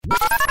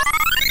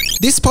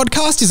This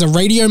podcast is a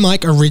Radio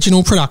Mike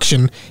original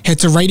production. Head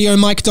to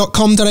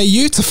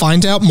radiomike.com.au to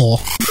find out more.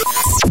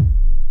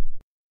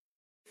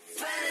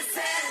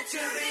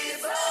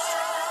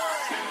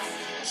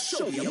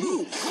 Show your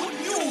move. Good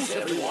news,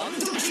 everyone.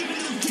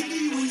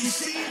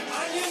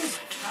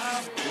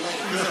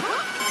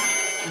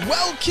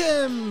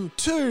 Welcome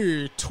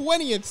to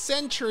 20th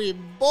Century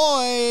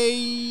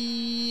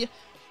Boy.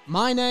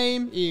 My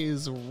name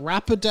is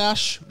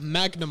Rapidash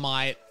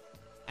Magnemite,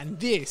 and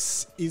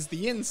this is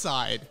the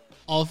inside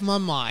of my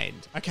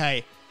mind.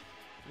 Okay,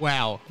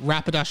 wow,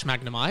 Rapidash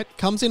Magnemite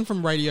comes in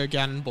from Radio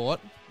Ganonbort,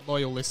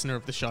 loyal listener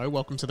of the show.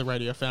 Welcome to the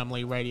radio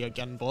family, Radio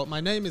Ganonbort. My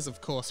name is,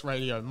 of course,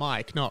 Radio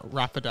Mike, not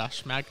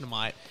Rapidash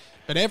Magnemite.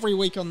 But every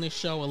week on this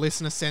show, a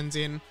listener sends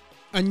in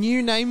a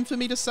new name for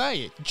me to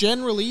say.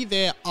 Generally,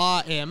 they're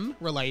RM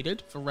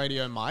related for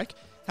Radio Mike.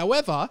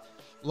 However,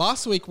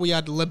 last week we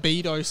had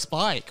Libido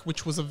Spike,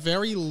 which was a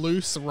very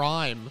loose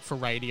rhyme for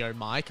Radio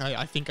Mike.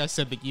 I think I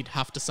said that you'd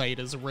have to say it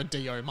as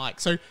Radio Mike.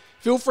 So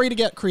feel free to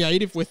get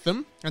creative with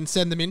them and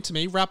send them in to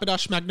me.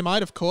 Rapidash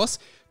Magnemite, of course.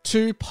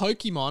 Two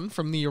Pokemon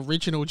from the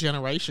original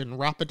generation.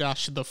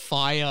 Rapidash, the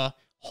fire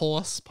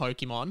horse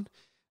Pokemon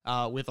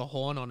with a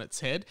horn on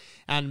its head.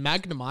 And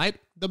Magnemite,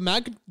 the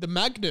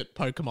magnet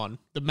Pokemon.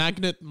 The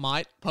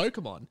Magnemite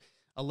Pokemon.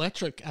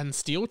 Electric and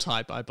steel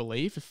type, I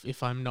believe,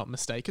 if I'm not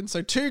mistaken.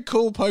 So two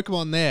cool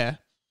Pokemon there.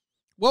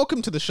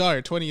 Welcome to the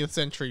show, 20th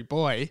Century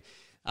Boy.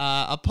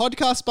 A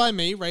podcast by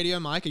me, Radio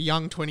Mike, a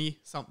young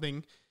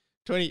 20-something.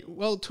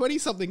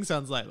 20-something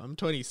sounds lame. I'm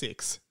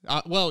 26.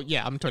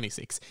 I'm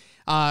 26.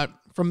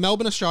 From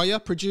Melbourne, Australia,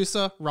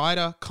 producer,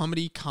 writer,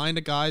 comedy kind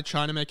of guy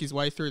trying to make his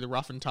way through the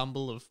rough and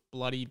tumble of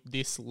bloody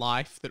this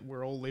life that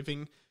we're all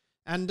living.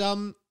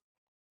 And,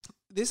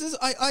 this is,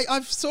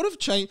 I've sort of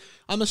changed.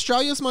 I'm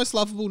Australia's most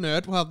lovable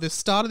nerd. Well, the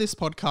start of this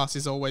podcast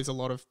is always a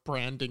lot of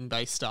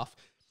branding-based stuff.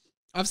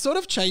 I've sort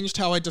of changed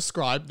how I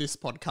describe this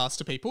podcast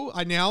to people.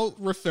 I now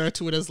refer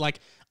to it as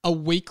like a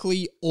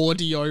weekly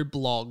audio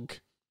blog.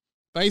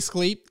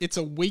 Basically, it's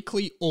a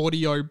weekly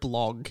audio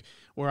blog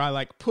where I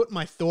like put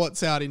my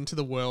thoughts out into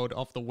the world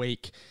of the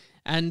week.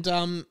 And,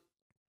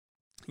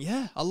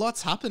 yeah, a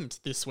lot's happened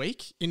this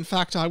week. In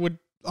fact,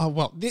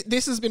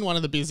 this has been one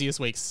of the busiest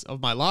weeks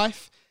of my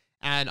life.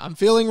 And I'm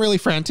feeling really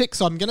frantic,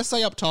 so I'm going to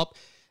say up top,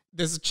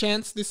 there's a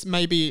chance this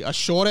may be a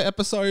shorter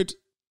episode,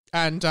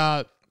 and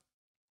I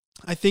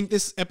think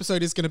this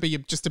episode is going to be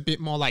just a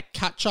bit more like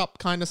catch-up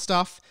kind of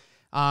stuff,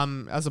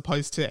 as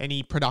opposed to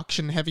any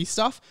production-heavy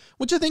stuff,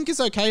 which I think is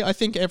okay. I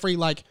think every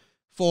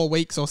 4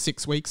 weeks or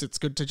 6 weeks, it's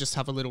good to just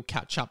have a little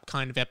catch-up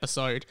kind of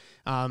episode.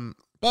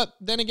 But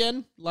then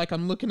again,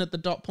 I'm looking at the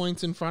dot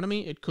points in front of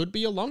me, it could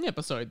be a long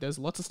episode. There's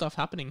lots of stuff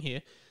happening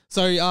here.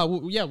 So,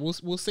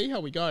 we'll see how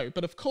we go.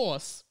 But of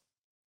course,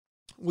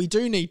 we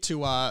do need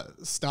to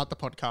start the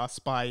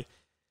podcast by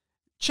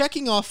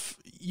checking off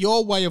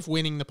your way of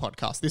winning the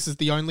podcast. This is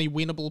the only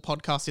winnable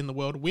podcast in the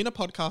world. Win a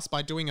podcast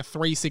by doing a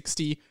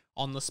 360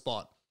 on the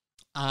spot.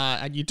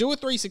 And you do a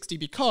 360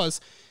 because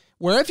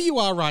wherever you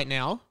are right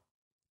now,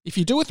 if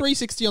you do a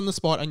 360 on the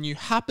spot and you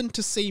happen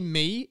to see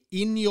me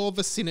in your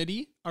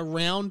vicinity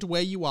around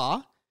where you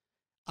are,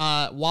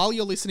 while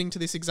you're listening to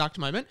this exact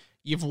moment,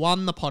 you've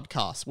won the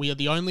podcast. We are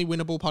the only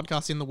winnable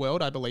podcast in the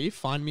world, I believe.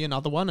 Find me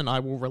another one and I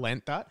will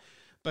relent that.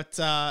 But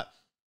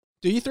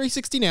do your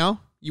 360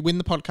 now, you win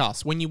the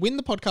podcast. When you win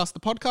the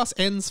podcast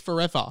ends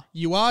forever.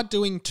 You are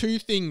doing two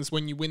things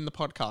when you win the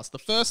podcast. The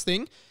first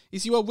thing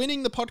is you are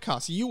winning the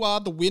podcast. You are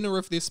the winner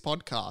of this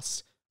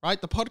podcast,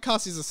 right? The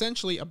podcast is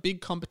essentially a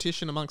big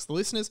competition amongst the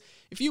listeners.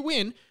 If you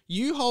win,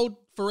 you hold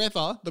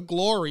forever the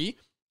glory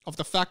of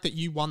the fact that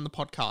you won the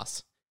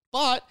podcast.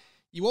 But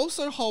you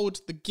also hold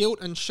the guilt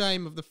and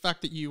shame of the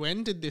fact that you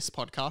ended this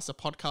podcast, a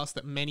podcast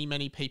that many,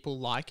 many people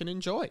like and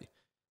enjoy.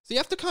 So you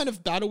have to kind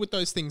of battle with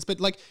those things. But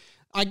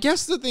I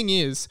guess the thing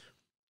is,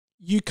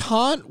 you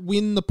can't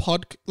win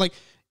the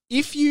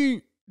if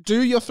you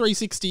do your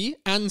 360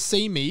 and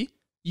see me,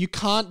 you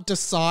can't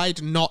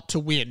decide not to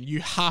win. You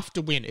have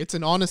to win. It's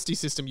an honesty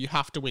system. You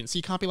have to win. So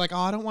you can't be like,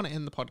 I don't want to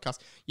end the podcast.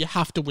 You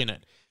have to win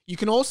it. You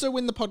can also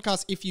win the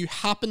podcast if you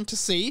happen to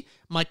see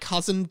my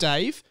cousin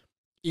Dave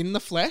in the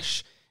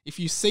flesh. If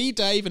you see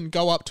Dave and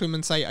go up to him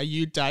and say, are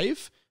you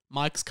Dave,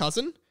 Mike's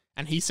cousin?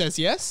 And he says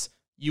yes,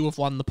 you have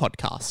won the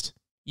podcast.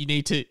 You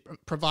need to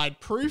provide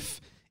proof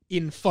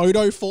in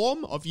photo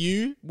form of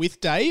you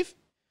with Dave.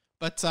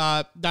 But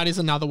that is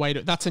another way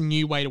that's a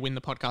new way to win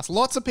the podcast.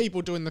 Lots of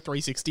people doing the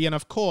 360. And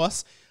of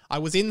course, I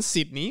was in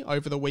Sydney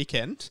over the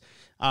weekend.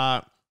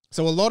 So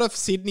a lot of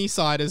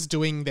Sydney-siders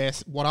doing their,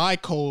 what I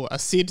call a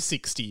Sid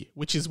 60,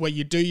 which is where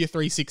you do your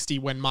 360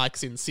 when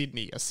Mike's in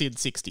Sydney, a Sid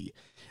 60.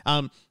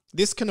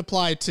 This can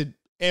apply to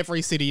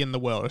every city in the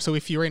world. So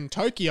if you're in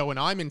Tokyo and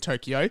I'm in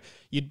Tokyo,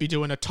 you'd be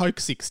doing a Toke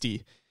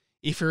 60.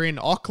 If you're in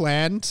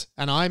Auckland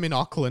and I'm in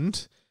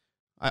Auckland,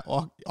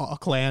 then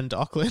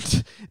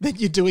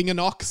you're doing an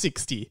Ock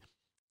 60.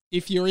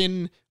 If you're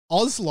in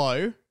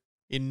Oslo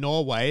in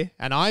Norway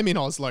and I'm in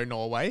Oslo,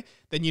 Norway,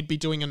 then you'd be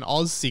doing an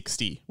Oz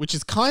 60, which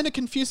is kind of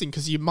confusing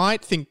because you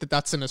might think that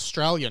that's an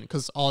Australian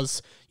because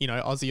Oz,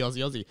 Aussie, Aussie,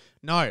 Aussie.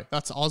 No,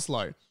 that's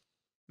Oslo.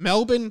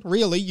 Melbourne,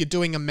 really, you're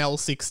doing a Mel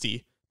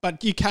 60,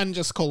 but you can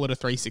just call it a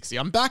 360.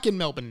 I'm back in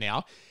Melbourne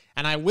now,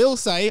 and I will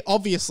say,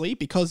 obviously,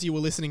 because you were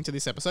listening to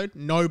this episode,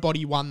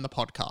 nobody won the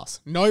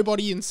podcast.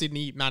 Nobody in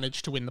Sydney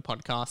managed to win the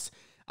podcast.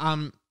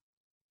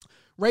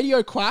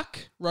 Radio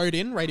Quack wrote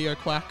in. Radio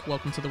Quack,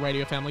 welcome to the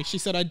radio family. She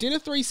said, I did a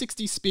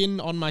 360 spin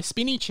on my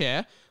spinny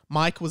chair.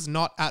 Mike was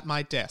not at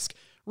my desk.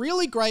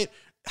 Really great.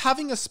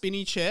 Having a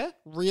spinny chair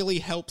really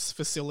helps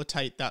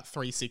facilitate that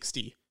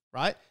 360,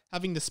 right?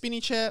 Having the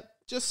spinny chair,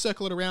 just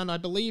circle it around. I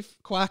believe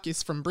Quack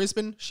is from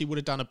Brisbane. She would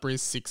have done a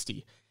Briz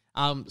 60.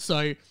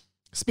 So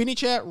spinny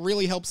chair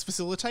really helps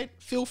facilitate.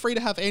 Feel free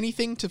to have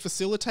anything to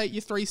facilitate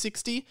your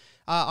 360.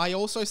 I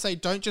also say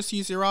don't just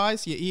use your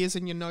eyes, your ears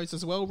and your nose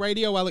as well.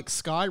 Radio Alex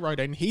Sky wrote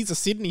in. He's a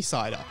Sydney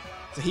sider.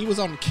 So he was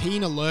on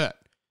keen alert.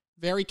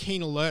 Very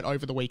keen alert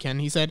over the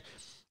weekend. He said,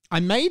 I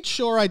made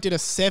sure I did a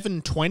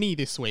 720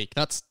 this week.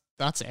 That's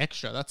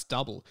extra. That's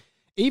double.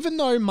 Even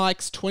though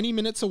Mike's 20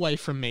 minutes away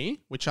from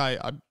me, which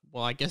I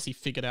guess he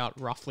figured out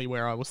roughly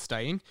where I was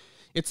staying,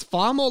 it's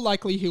far more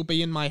likely he'll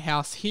be in my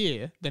house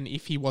here than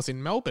if he was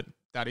in Melbourne.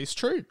 That is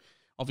true.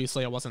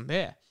 Obviously, I wasn't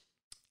there.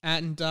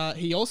 And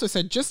he also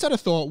said, just had a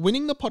thought,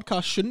 winning the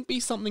podcast shouldn't be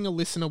something a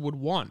listener would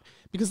want,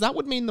 because that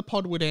would mean the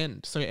pod would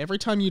end. So every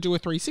time you do a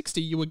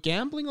 360, you are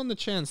gambling on the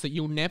chance that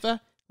you'll never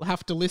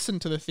have to listen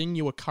to the thing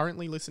you are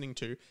currently listening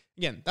to.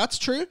 Again, that's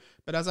true,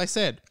 but as I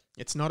said,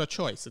 it's not a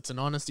choice. It's an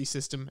honesty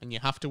system, and you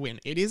have to win.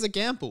 It is a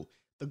gamble.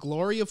 The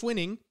glory of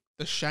winning,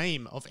 the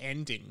shame of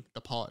ending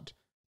the pod.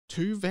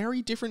 Two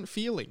very different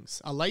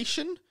feelings.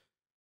 Elation,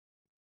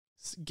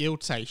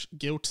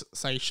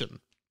 guiltation,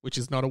 which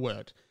is not a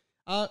word.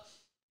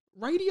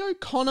 Radio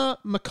Connor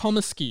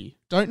McComiskey.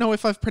 Don't know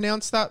if I've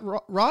pronounced that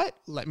right.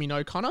 Let me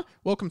know, Connor.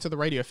 Welcome to the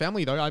radio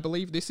family, though. I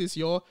believe this is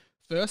your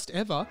first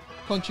ever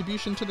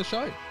contribution to the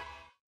show.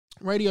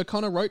 Radio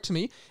Connor wrote to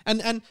me,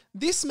 and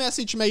this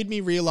message made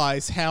me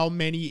realize how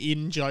many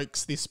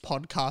in-jokes this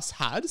podcast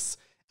has.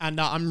 And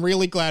I'm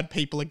really glad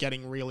people are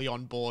getting really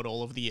on board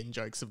all of the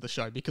in-jokes of the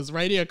show, because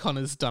Radio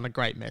Connor's done a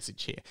great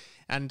message here.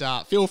 And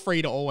feel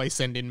free to always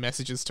send in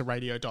messages to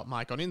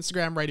radio.mike on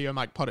Instagram,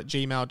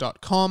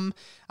 radiomikepod@gmail.com,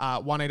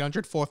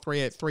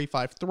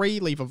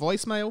 1-800-438-353, leave a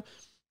voicemail.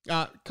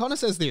 Connor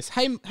says this,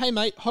 Hey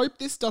mate, hope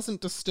this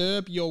doesn't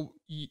disturb you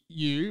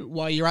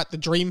while you're at the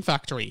Dream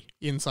Factory.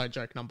 Inside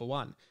joke number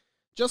 1.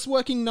 Just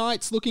working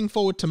nights, looking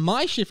forward to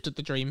my shift at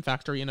the Dream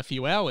Factory in a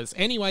few hours.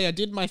 Anyway, I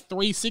did my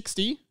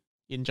 360...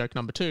 in joke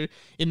number 2,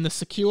 in the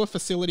secure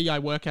facility I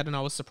work at, and I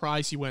was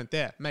surprised you weren't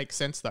there. Makes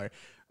sense, though.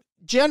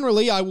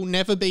 Generally, I will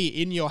never be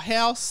in your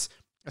house,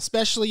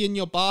 especially in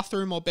your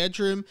bathroom or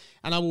bedroom,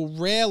 and I will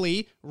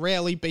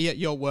rarely be at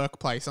your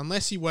workplace,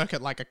 unless you work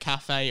at like a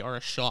cafe or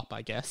a shop,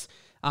 I guess.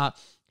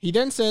 He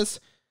then says,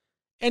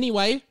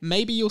 anyway,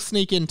 maybe you'll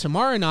sneak in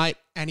tomorrow night,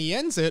 and he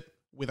ends it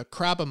with a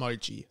crab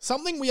emoji.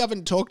 Something we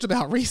haven't talked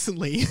about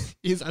recently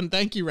is, and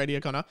thank you,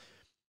 Radio Connor,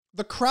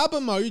 the crab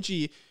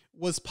emoji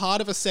was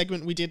part of a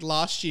segment we did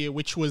last year,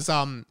 which was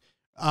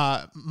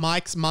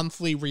Mike's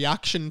monthly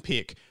reaction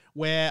pick,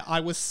 where I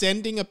was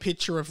sending a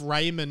picture of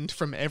Raymond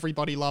from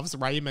Everybody Loves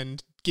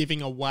Raymond giving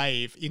a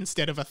wave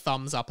instead of a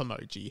thumbs up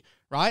emoji,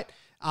 right?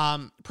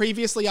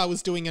 Previously, I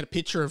was doing a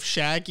picture of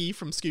Shaggy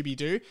from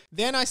Scooby-Doo.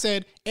 Then I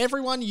said,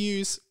 everyone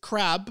use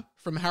Crabbe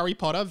from Harry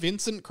Potter,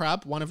 Vincent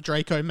Crabbe, one of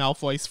Draco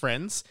Malfoy's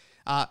friends.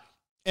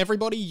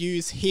 Everybody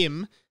use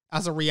him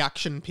as a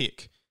reaction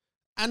pick.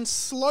 And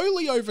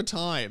slowly over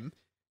time,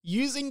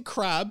 using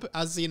Crabbe,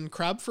 as in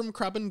Crabbe from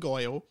Crabbe and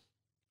Goyle,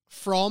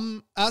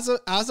 as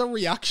a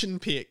reaction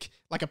pick,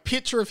 like a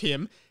picture of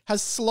him,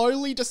 has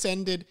slowly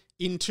descended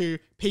into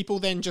people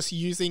then just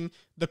using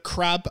the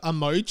crab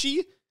emoji,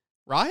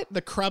 right?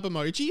 The crab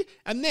emoji.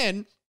 And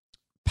then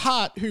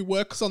Pat, who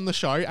works on the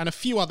show, and a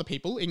few other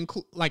people,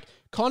 like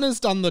Connor's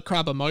done the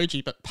crab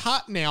emoji, but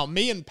Pat now,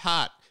 me and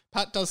Pat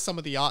does some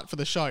of the art for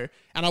the show,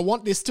 and I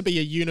want this to be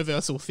a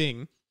universal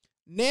thing.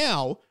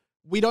 Now,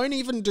 we don't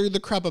even do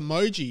the crab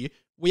emoji,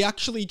 we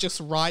actually just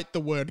write the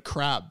word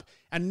crab.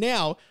 And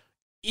now,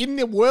 in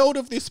the world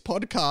of this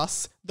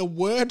podcast, the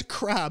word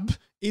crab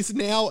is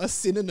now a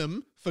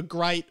synonym for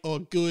great or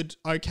good,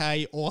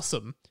 okay,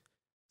 awesome.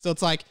 So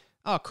it's like,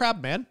 oh,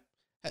 crab, man.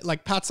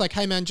 Like, Pat's like,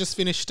 hey, man, just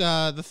finished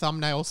the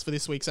thumbnails for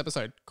this week's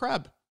episode.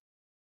 Crab.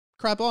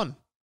 Crab on.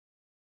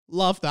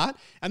 Love that.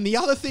 And the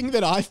other thing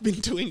that I've been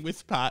doing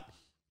with Pat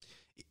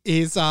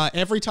is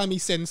every time he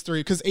sends through,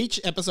 because each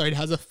episode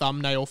has a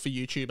thumbnail for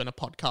YouTube and a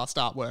podcast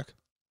artwork.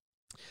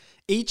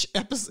 Each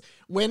episode,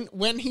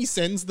 when he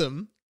sends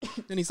them,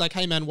 and he's like,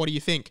 hey man, what do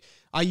you think?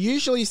 I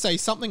usually say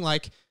something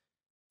like,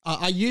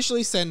 I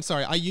usually send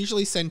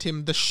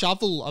him the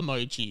shovel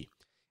emoji.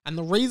 And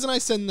the reason I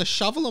send the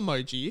shovel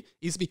emoji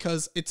is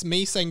because it's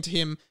me saying to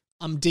him,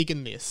 I'm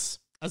digging this.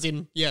 As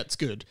in, yeah, it's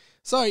good.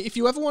 So if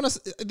you ever want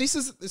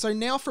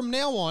to, from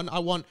now on, I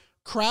want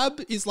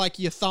crab is like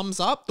your thumbs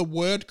up, the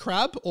word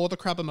crab or the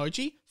crab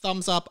emoji,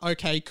 thumbs up,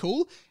 okay,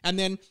 cool. And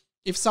then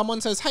if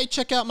someone says, hey,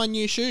 check out my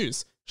new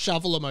shoes,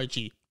 shovel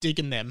emoji,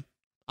 digging them.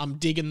 I'm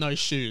digging those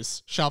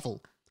shoes,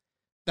 shovel.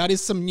 That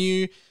is some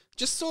new,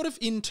 just sort of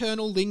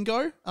internal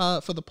lingo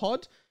for the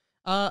pod.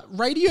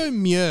 Radio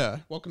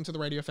Muir, welcome to the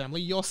radio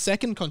family. Your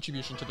second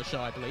contribution to the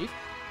show, I believe.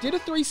 Did a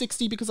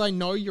 360 because I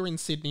know you're in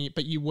Sydney,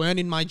 but you weren't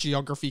in my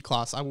geography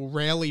class. I will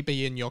rarely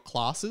be in your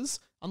classes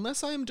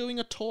unless I am doing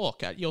a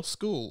talk at your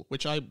school,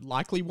 which I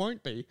likely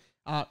won't be.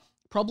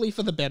 Probably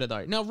for the better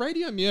though. Now,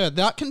 Radio Muir,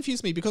 that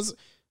confused me because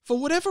for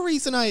whatever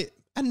reason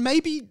and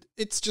maybe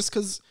it's just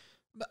because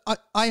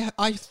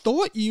I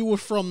thought you were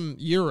from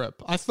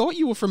Europe. I thought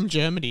you were from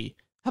Germany.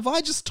 Have I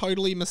just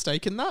totally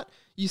mistaken that?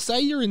 You say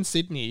you're in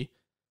Sydney,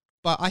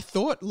 but I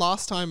thought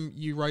last time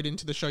you wrote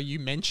into the show, you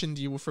mentioned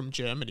you were from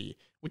Germany,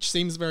 which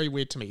seems very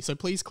weird to me. So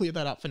please clear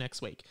that up for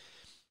next week.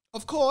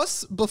 Of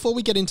course, before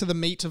we get into the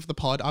meat of the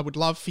pod, I would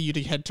love for you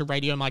to head to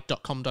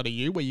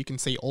radiomike.com.au where you can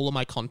see all of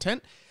my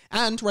content,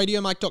 and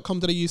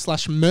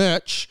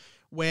radiomike.com.au/merch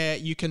where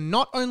you can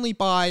not only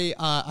buy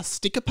a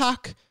sticker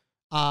pack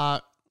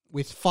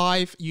with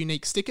 5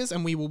 unique stickers,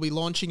 and we will be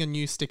launching a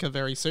new sticker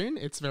very soon.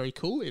 It's very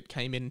cool. It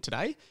came in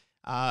today.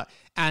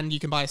 And you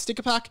can buy a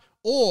sticker pack,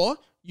 or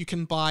you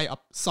can buy a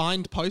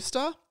signed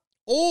poster,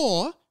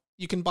 or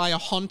you can buy a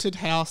Haunted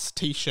House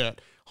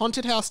t-shirt.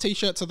 Haunted House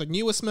t-shirts are the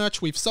newest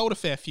merch. We've sold a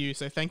fair few,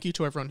 so thank you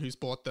to everyone who's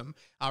bought them.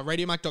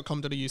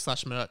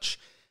 Radiomike.com.au/merch.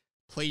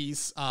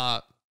 Please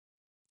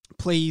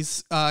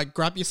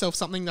grab yourself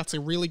something. That's a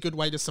really good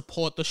way to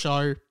support the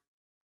show.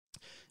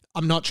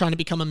 I'm not trying to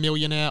become a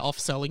millionaire off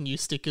selling you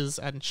stickers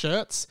and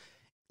shirts.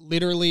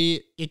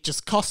 Literally, it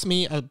just costs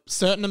me a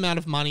certain amount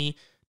of money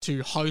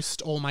to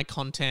host all my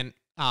content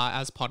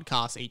as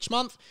podcasts each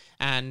month.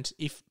 And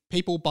if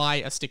people buy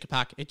a sticker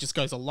pack, it just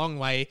goes a long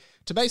way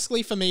to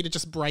basically for me to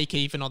just break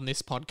even on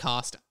this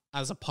podcast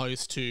as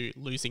opposed to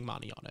losing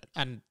money on it.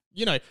 And,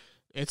 you know,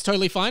 it's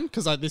totally fine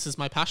because this is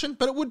my passion,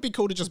 but it would be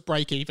cool to just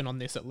break even on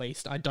this at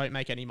least. I don't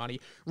make any money.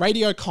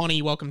 Radio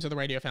Connie, welcome to the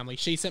radio family.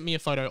 She sent me a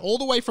photo all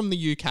the way from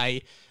the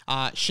UK.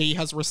 She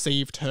has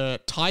received her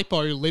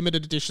Typo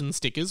limited edition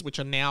stickers, which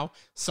are now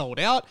sold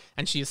out,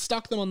 and she has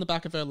stuck them on the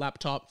back of her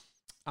laptop.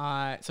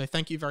 So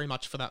thank you very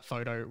much for that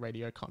photo,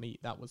 Radio Connie.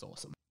 That was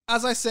awesome.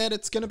 As I said,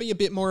 it's going to be a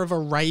bit more of a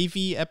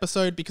ravey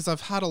episode because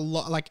I've had a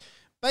lot,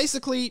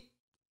 basically,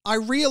 I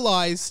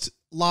realized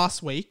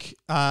last week,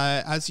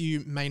 as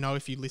you may know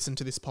if you listen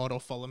to this pod or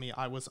follow me,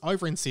 I was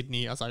over in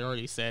Sydney, as I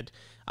already said.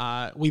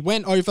 We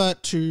went over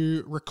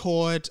to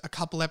record a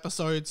couple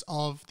episodes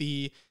of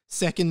the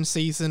second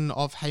season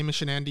of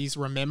Hamish and Andy's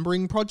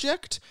Remembering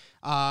Project,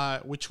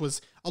 which was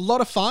a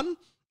lot of fun,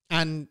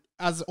 and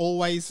as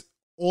always,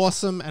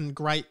 awesome and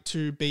great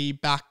to be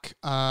back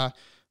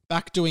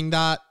doing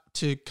that,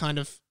 to kind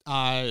of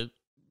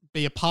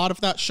be a part of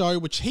that show,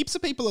 which heaps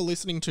of people are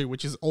listening to,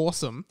 which is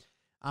awesome.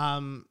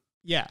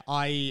 Yeah,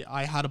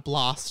 I had a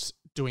blast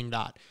doing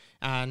that,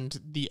 and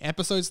the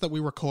episodes that we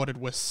recorded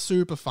were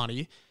super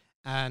funny,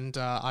 and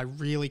I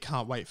really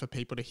can't wait for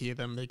people to hear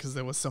them because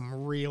there were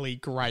some really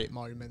great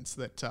moments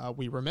that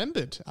we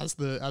remembered as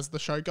the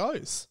show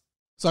goes.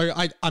 So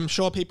I'm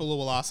sure people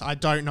will ask. I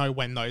don't know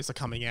when those are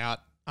coming out.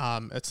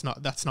 That's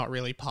not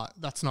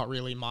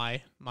really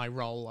my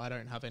role. I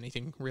don't have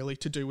anything really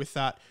to do with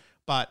that,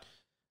 but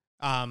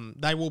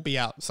they will be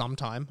out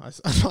sometime.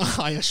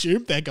 I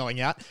assume they're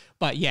going out,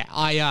 but yeah,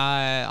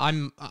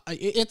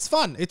 it's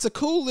fun. It's a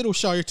cool little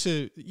show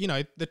to, you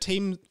know, the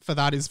team for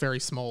that is very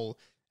small,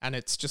 and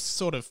it's just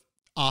sort of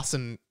us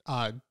and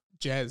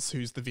Jez,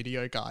 who's the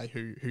video guy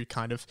who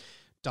kind of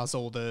does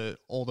all the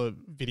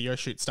video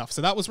shoot stuff.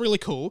 So that was really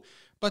cool.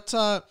 But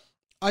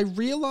I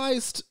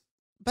realized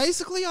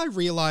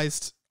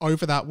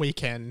over that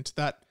weekend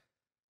that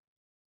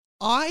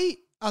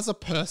as a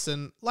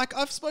person, like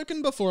I've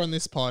spoken before on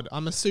this pod,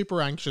 I'm a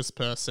super anxious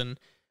person,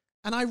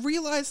 and I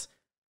realize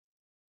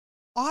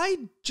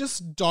I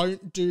just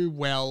don't do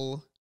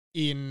well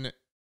in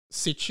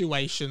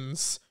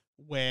situations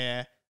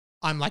where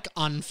I'm like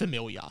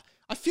unfamiliar.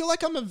 I feel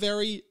like I'm a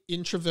very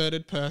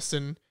introverted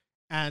person,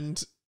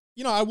 and,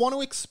 you know, I want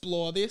to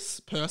explore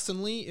this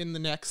personally in the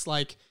next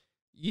like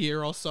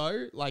year or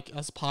so, like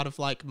as part of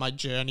like my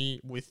journey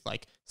with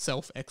like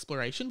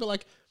self-exploration, but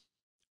like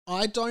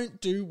I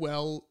don't do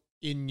well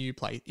in new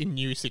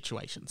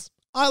situations.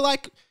 I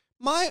like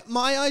my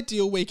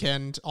ideal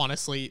weekend,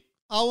 honestly,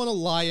 I want to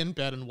lie in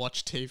bed and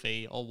watch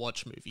TV or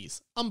watch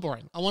movies. I'm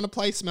boring. I want to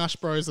play Smash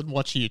Bros and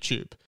watch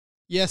YouTube.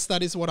 Yes,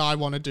 that is what I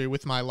want to do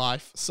with my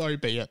life. So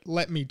be it.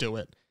 Let me do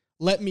it.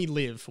 Let me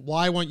live.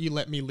 Why won't you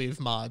let me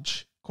live,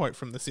 Marge? Quote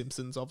from The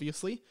Simpsons,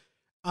 obviously.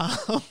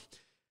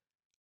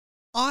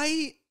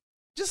 I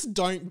just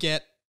don't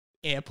get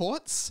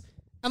airports.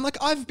 And like,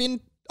 I've been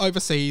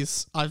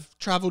overseas, I've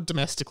traveled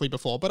domestically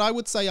before, but I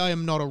would say I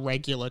am not a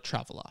regular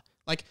traveler.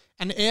 Like,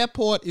 an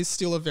airport is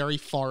still a very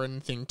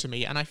foreign thing to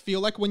me, and I feel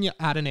like when you're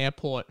at an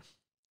airport,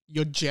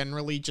 you're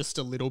generally just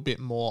a little bit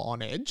more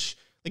on edge.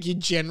 Like, you're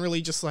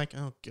generally just like,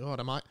 oh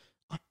god,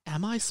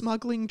 am I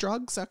smuggling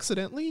drugs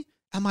accidentally?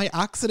 am I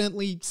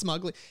accidentally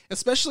smuggling?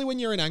 Especially when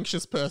you're an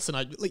anxious person.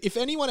 Like, if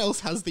anyone else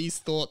has these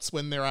thoughts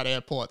when they're at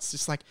airports,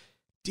 just like,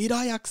 did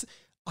I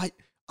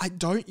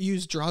don't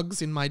use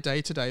drugs in my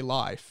day-to-day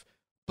life,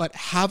 but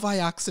have I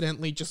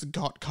accidentally just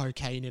got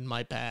cocaine in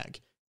my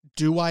bag?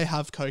 Do I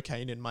have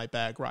cocaine in my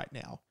bag right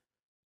now?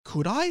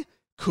 Could I?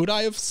 Could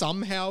I have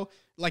somehow,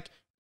 like,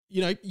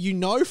 you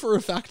know for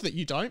a fact that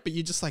you don't, but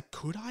you're just like,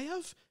 could I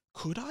have?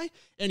 Could I?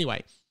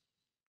 Anyway,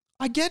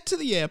 I get to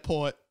the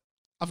airport.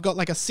 I've got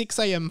like a 6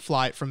 a.m.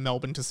 flight from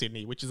Melbourne to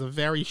Sydney, which is a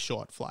very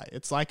short flight.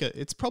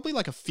 It's probably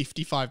like a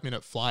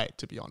 55-minute flight,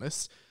 to be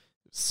honest.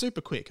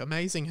 Super quick.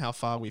 Amazing how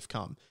far we've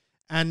come.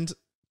 And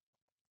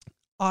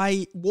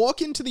I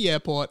walk into the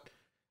airport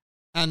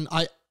and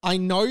I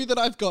know that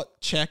I've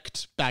got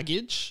checked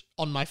baggage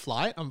on my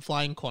flight. I'm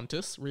flying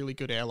Qantas, really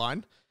good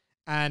airline.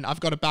 And I've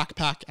got a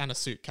backpack and a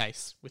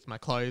suitcase with my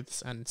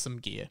clothes and some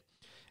gear.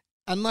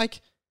 And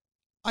like,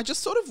 I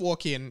just sort of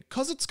walk in,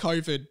 because it's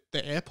COVID,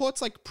 the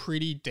airport's like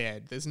pretty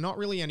dead. There's not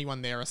really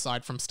anyone there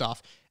aside from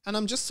staff. And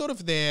I'm just sort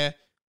of there,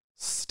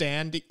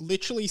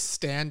 literally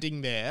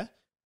standing there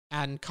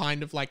and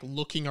kind of like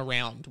looking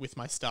around with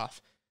my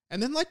stuff.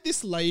 And then like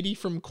this lady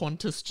from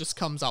Qantas just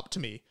comes up to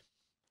me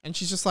and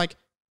she's just like,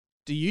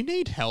 do you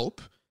need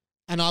help?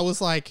 And I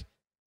was like,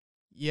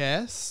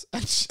 yes.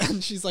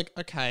 And she's like,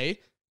 okay,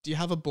 do you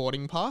have a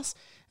boarding pass?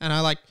 And I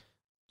like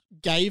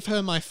gave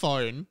her my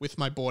phone with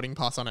my boarding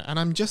pass on it. And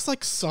I'm just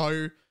like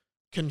so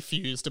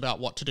confused about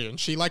what to do. And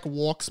she like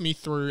walks me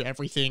through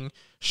everything,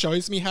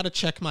 shows me how to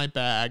check my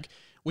bag,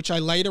 which I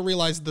later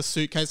realized the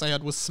suitcase I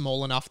had was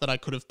small enough that I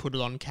could have put it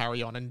on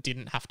carry-on and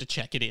didn't have to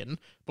check it in.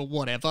 But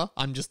whatever,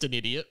 I'm just an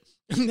idiot.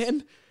 And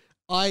then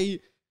I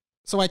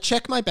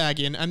check my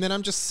bag in, and then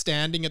I'm just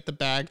standing at the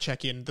bag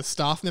check-in. The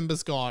staff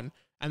member's gone,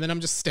 and then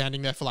I'm just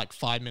standing there for like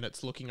 5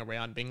 minutes looking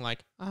around, being like,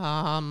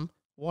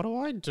 what do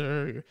I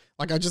do?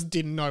 Like, I just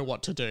didn't know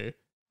what to do.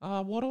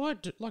 What do I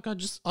do? Like, I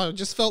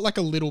just felt like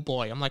a little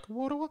boy. I'm like,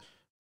 what do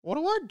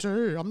I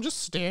do? I'm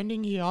just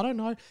standing here. I don't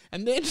know.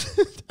 And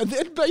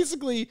then,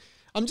 basically,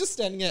 I'm just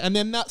standing there. And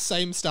then that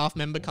same staff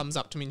member comes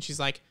up to me and she's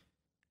like,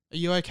 are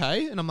you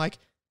okay? And I'm like,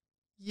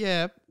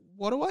 yeah,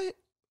 what do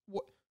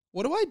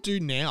I do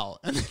now?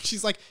 And then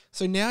she's like,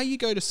 so now you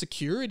go to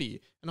security.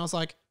 And I was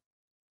like,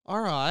 all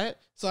right.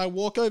 So I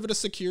walk over to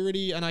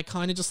security and I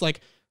kind of just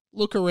like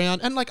look around,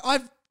 and like,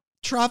 I've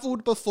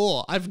traveled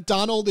before. I've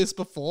done all this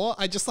before.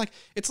 It's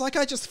like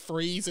I just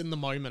freeze in the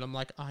moment. I'm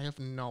like, I have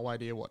no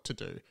idea what to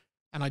do.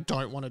 And I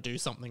don't want to do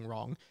something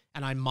wrong.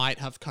 And I might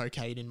have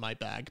cocaine in my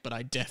bag, but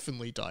I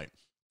definitely don't.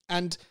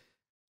 And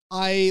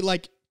I'm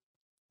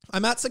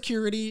at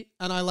security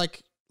and I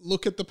like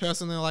look at the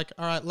person. They're like,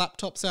 all right,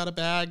 laptops out of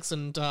bags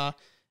and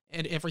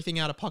everything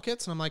out of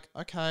pockets. And I'm like,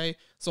 okay.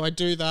 So I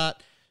do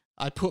that.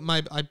 I put my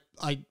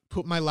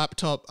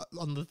laptop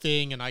on the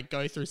thing and I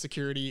go through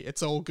security.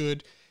 It's all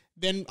good.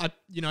 Then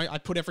I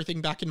put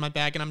everything back in my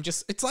bag and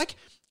it's like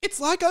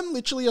I'm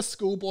literally a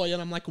schoolboy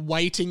and I'm like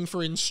waiting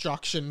for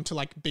instruction to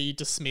like be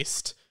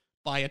dismissed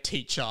by a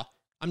teacher.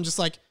 I'm just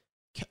like,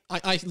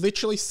 I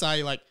literally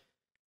say like,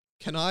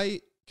 can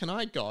I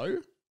go?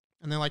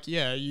 And they're like,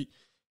 yeah,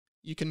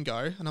 you can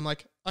go. And I'm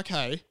like,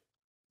 okay.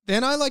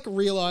 Then I like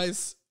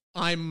realize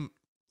I'm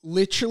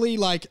literally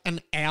like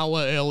an hour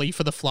early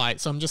for the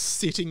flight. So I'm just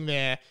sitting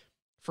there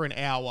for an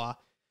hour.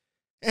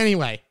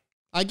 Anyway,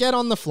 I get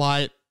on the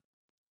flight.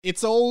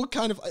 It's all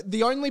kind of,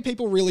 the only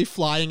people really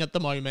flying at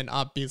the moment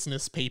are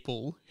business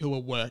people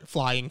who are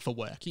flying for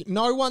work.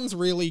 No one's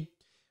really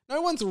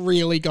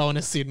going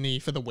to Sydney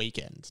for the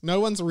weekend. No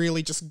one's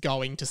really just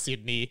going to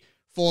Sydney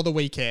for the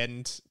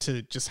weekend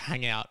to just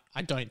hang out,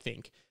 I don't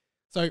think.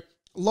 So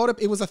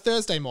it was a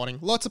Thursday morning,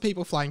 lots of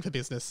people flying for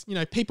business.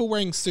 People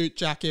wearing suit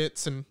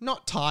jackets and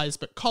not ties,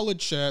 but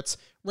collared shirts,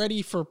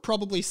 ready for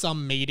probably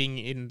some meeting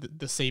in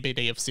the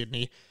CBD of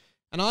Sydney.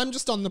 And I'm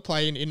just on the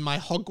plane in my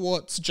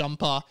Hogwarts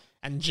jumper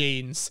and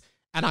jeans,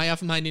 and I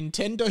have my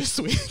Nintendo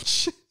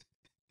Switch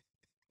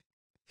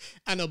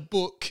and a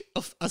book,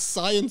 a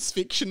science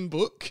fiction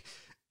book,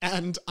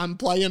 and I'm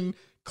playing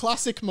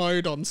classic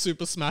mode on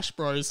Super Smash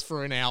Bros.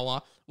 For an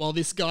hour, while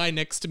this guy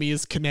next to me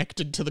is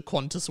connected to the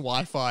Qantas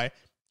Wi-Fi,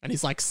 and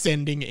he's like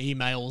sending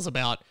emails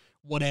about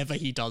whatever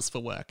he does for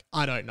work.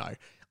 I don't know.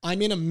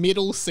 I'm in a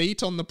middle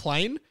seat on the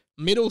plane.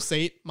 Middle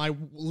seat, my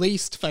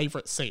least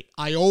favorite seat.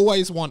 I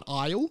always want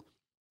aisle.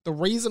 The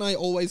reason I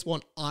always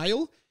want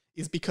aisle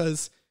is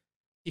because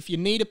if you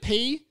need a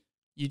pee,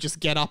 you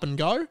just get up and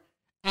go,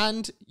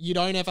 and you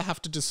don't ever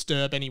have to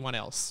disturb anyone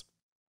else.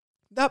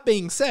 That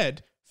being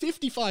said,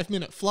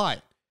 55-minute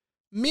flight.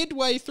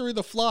 Midway through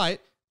the flight,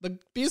 the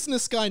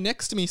business guy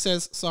next to me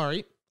says,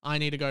 sorry, I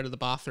need to go to the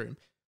bathroom.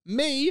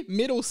 Me,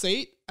 middle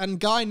seat, and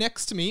guy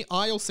next to me,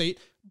 aisle seat,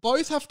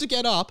 both have to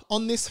get up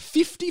on this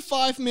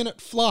 55-minute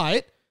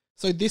flight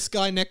so this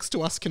guy next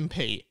to us can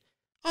pee.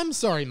 I'm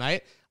sorry,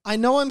 mate. I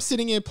know I'm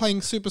sitting here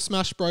playing Super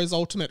Smash Bros.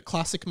 Ultimate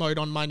Classic Mode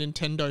on my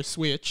Nintendo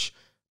Switch,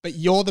 but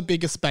you're the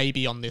biggest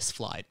baby on this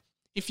flight.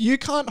 If you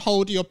can't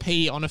hold your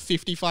pee on a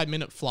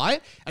 55-minute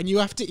flight and you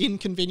have to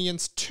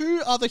inconvenience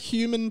 2 other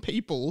human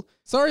people,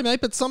 sorry mate,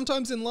 but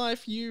sometimes in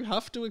life you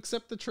have to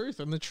accept the truth.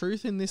 And the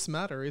truth in this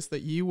matter is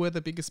that you were the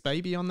biggest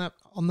baby on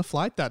the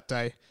flight that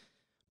day.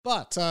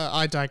 But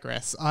I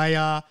digress.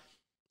 I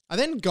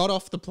then got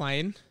off the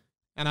plane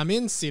and I'm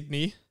in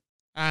Sydney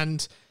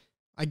and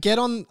I get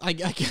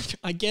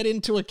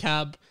into a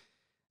cab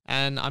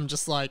and I'm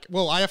just like,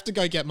 well, I have to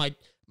go get my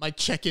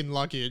check-in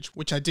luggage,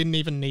 which I didn't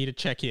even need to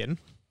check in.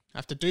 I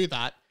have to do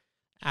that.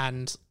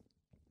 And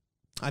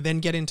I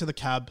then get into the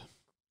cab.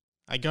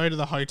 I go to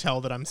the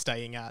hotel that I'm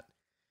staying at.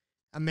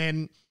 And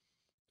then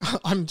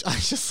I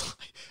just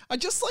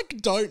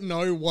don't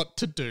know what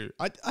to do.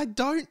 I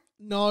don't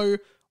know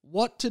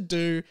what to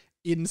do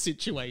in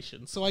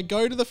situations. So I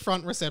go to the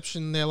front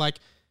reception. They're like,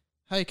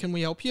 hey, can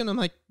we help you? And I'm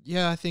like,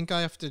 yeah, I think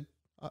I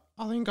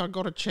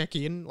got to check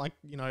in, like,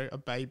 you know, a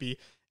baby.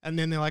 And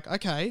then they're like,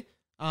 okay,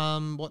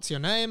 what's your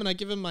name? And I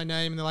give them my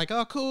name and they're like,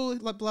 oh, cool,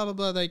 blah, blah,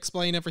 blah. They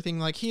explain everything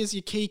like, here's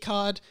your key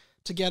card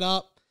to get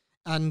up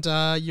and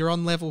you're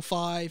on level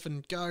 5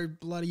 and go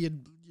bloody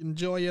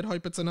enjoy it.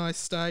 Hope it's a nice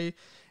stay.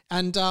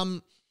 And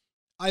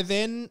I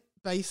then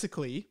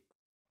basically,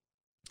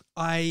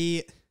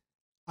 I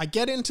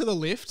get into the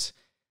lift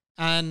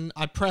and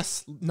I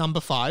press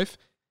number 5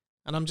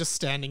 and I'm just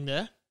standing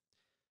there.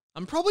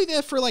 I'm probably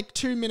there for like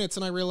 2 minutes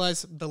and I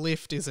realize the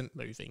lift isn't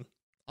moving.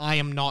 I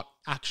am not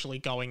actually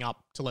going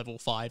up to level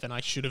 5 and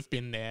I should have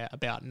been there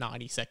about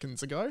 90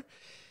 seconds ago.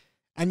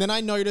 And then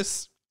I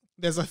notice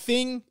there's a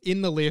thing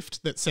in the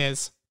lift that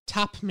says,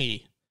 tap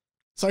me.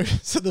 So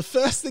the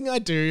first thing I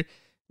do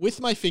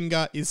with my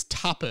finger is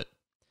tap it.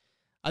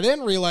 I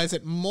then realize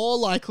it more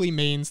likely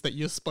means that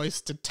you're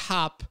supposed to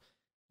tap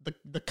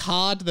the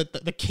card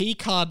the key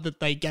card that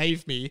they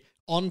gave me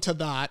onto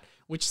that,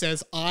 which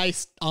says, I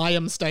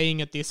am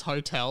staying at this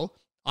hotel.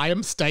 I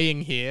am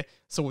staying here.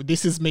 So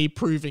this is me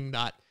proving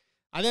that.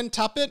 I then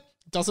tap it.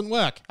 It doesn't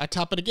work. I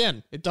tap it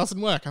again. It doesn't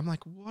work. I'm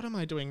like, what am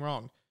I doing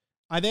wrong?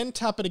 I then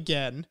tap it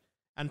again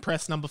and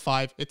press number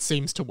 5. It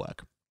seems to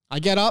work. I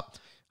get up.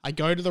 I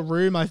go to the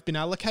room I've been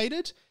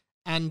allocated.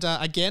 And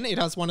again, it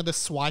has one of the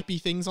swipey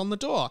things on the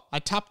door. I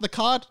tap the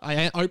card.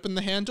 I open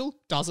the handle.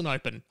 Doesn't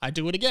open. I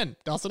do it again.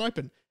 Doesn't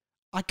open.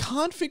 I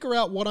can't figure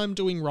out what I'm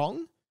doing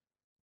wrong.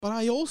 But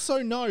I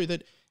also know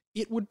that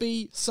it would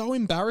be so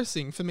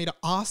embarrassing for me to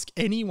ask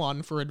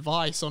anyone for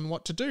advice on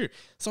what to do.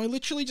 So I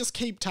literally just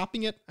keep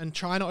tapping it and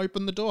trying to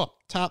open the door.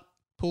 Tap,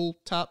 pull,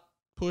 tap,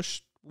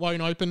 push,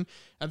 won't open.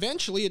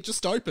 Eventually it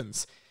just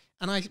opens.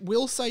 And I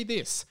will say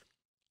this,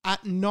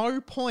 at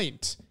no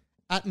point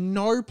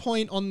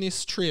on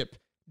this trip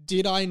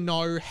did I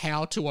know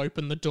how to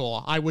open the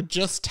door. I would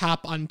just tap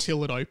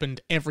until it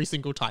opened every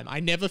single time. I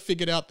never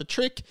figured out the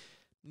trick,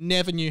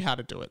 never knew how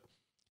to do it.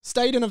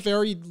 Stayed in a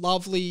very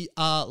lovely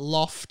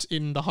loft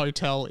in the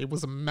hotel. It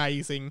was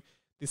amazing.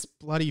 This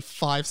bloody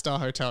 5-star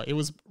hotel. It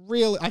was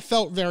really, I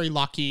felt very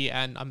lucky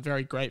and I'm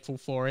very grateful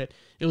for it.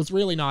 It was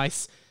really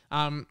nice.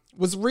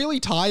 Was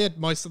really tired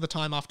most of the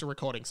time after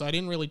recording, so I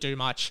didn't really do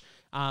much.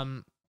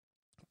 So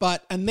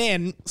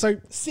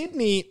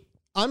Sydney,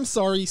 I'm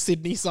sorry,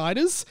 Sydney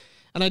siders.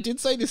 And I did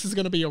say this is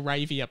going to be a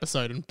ravey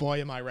episode, and boy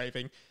am I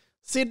raving.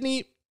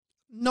 Sydney,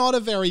 not a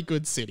very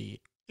good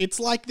city. It's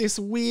like this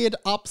weird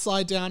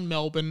upside-down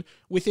Melbourne.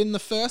 Within the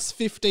first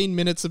 15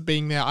 minutes of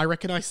being there, I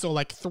reckon I saw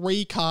like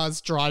 3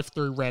 cars drive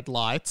through red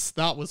lights.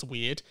 That was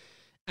weird.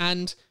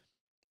 And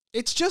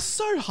it's just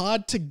so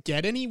hard to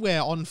get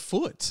anywhere on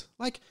foot.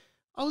 Like,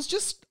 I was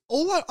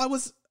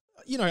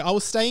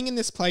staying in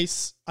this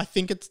place. I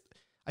think it's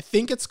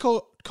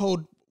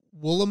called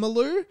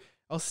Woolloomooloo.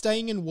 I was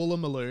staying in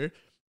Woolloomooloo.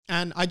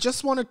 And I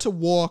just wanted to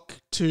walk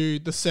to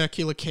the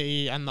Circular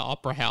Quay and the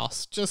Opera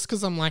House just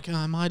because I'm like,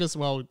 I might as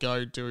well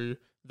go do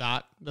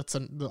that.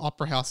 The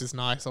Opera House is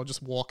nice. I'll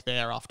just walk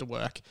there after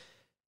work.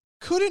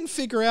 Couldn't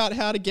figure out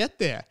how to get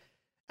there.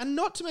 And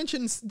not to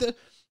mention,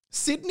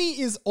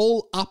 Sydney is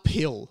all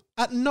uphill.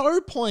 At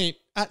no point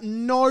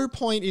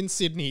in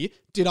Sydney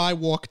did I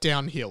walk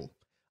downhill.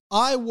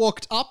 I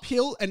walked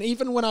uphill, and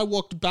even when I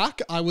walked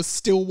back, I was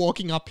still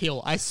walking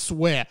uphill. I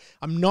swear.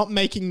 I'm not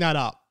making that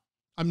up.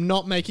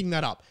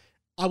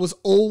 I was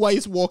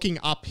always walking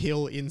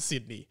uphill in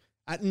Sydney.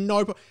 At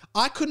no point.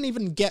 I couldn't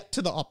even get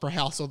to the Opera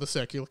House or the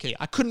Circular Quay.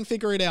 I couldn't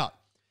figure it out.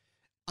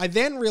 I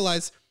then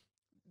realized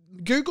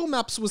Google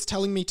Maps was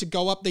telling me to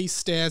go up these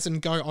stairs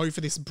and go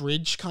over this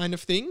bridge kind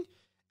of thing.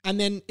 And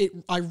then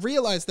I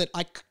realized that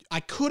I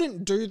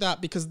couldn't do that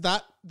because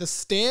the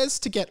stairs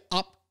to get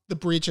up the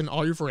bridge and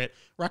over it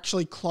were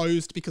actually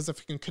closed because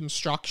of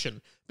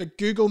construction. But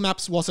Google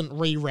Maps wasn't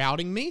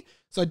rerouting me,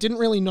 so I didn't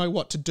really know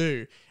what to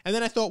do. And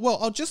then I thought, well,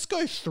 I'll just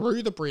go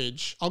through the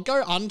bridge. I'll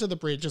go under the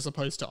bridge as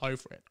opposed to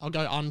over it. I'll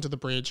go under the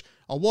bridge.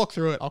 I'll walk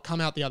through it. I'll come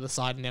out the other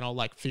side and then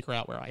I'll figure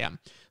out where I am.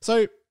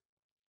 So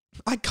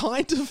I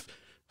kind of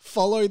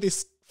follow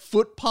this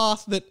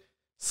footpath that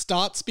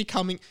starts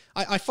becoming...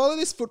 I follow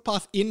this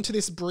footpath into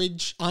this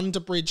bridge, under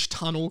bridge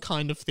tunnel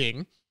kind of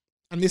thing.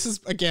 And this is,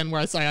 again,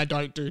 where I say I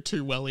don't do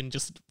too well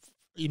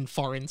in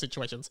foreign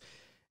situations.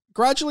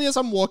 Gradually, as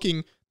I'm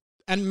walking,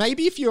 and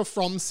maybe if you're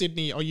from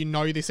Sydney or you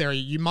know this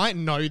area, you might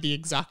know the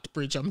exact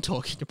bridge I'm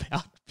talking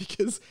about,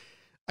 because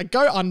I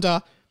go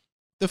under,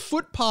 the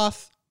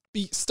footpath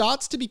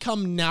starts to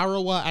become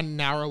narrower and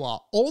narrower,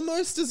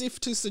 almost as if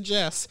to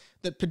suggest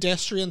that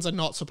pedestrians are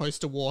not supposed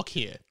to walk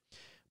here.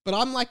 But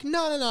I'm like,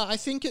 no, I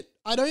think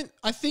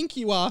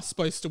you are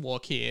supposed to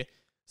walk here.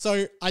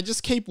 So I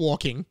just keep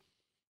walking.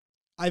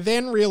 I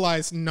then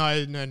realize,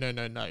 no.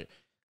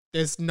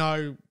 There's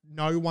no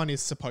one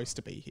is supposed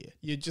to be here.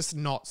 You're just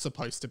not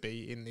supposed to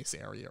be in this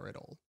area at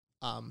all.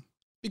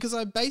 Because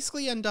I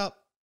basically end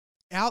up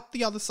out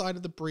the other side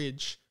of the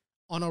bridge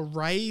on a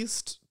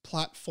raised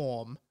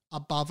platform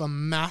above a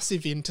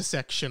massive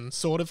intersection,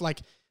 sort of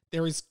like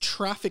there is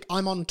traffic.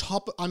 I'm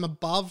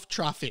above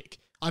traffic.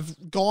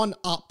 I've gone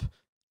up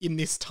in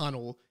this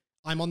tunnel.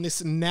 I'm on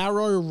this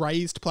narrow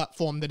raised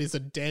platform that is a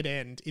dead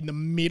end in the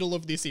middle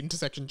of this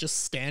intersection,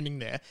 just standing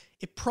there.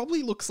 It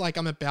probably looks like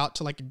I'm about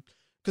to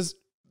because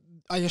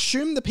I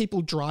assume the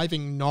people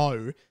driving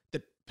know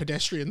that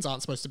pedestrians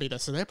aren't supposed to be there.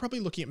 So they're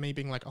probably looking at me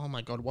being like, oh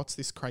my God, what's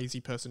this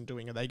crazy person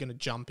doing? Are they going to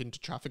jump into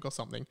traffic or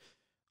something?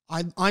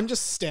 I'm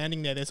just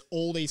standing there. There's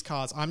all these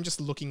cars. I'm just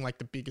looking like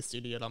the biggest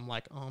idiot. I'm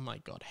like, oh my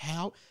God,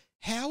 how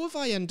have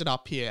I ended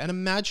up here? And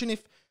imagine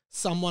if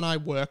someone I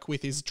work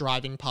with is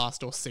driving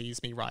past or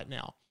sees me right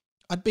now.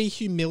 I'd be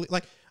humiliated.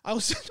 Like, I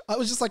was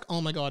just like, oh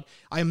my God.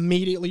 I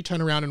immediately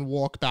turn around and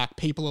walk back.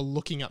 People are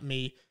looking at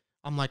me.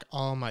 I'm like,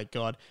 oh my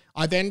God.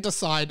 I then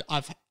decide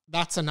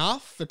that's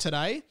enough for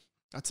today.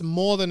 That's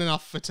more than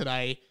enough for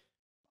today.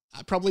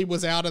 I probably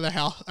was out of the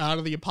house, out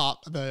of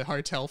the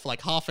hotel for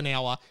like half an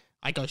hour.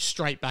 I go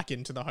straight back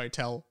into the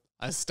hotel.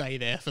 I stay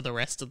there for the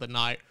rest of the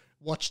night,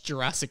 watch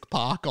Jurassic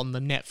Park on the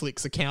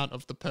Netflix account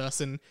of the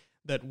person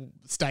that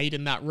stayed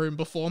in that room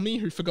before me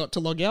who forgot to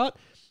log out.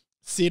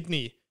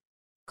 Sydney.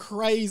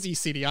 Crazy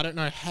city. I don't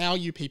know how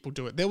you people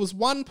do it. There was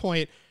one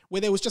point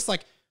where there was just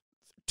like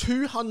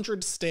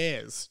 200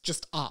 stairs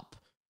just up.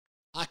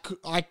 I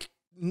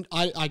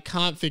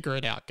can't figure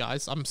it out,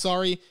 guys. I'm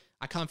sorry.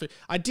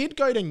 I did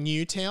go to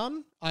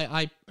Newtown.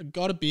 I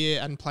got a beer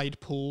and played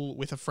pool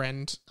with a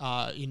friend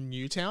in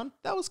Newtown.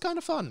 That was kind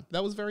of fun.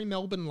 That was very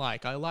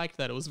Melbourne-like. I liked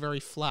that. It was very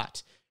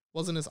flat.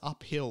 Wasn't as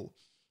uphill.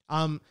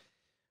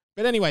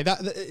 But anyway,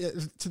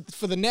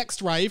 for the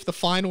next rave, the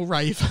final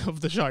rave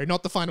of the show,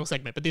 not the final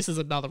segment, but this is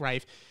another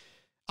rave.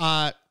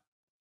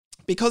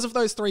 Because of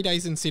those 3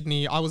 days in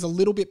Sydney, I was a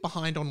little bit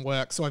behind on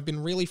work, so I've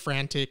been really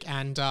frantic.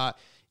 And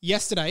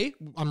yesterday,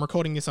 I'm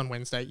recording this on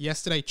Wednesday.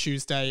 Yesterday,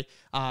 Tuesday,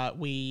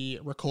 we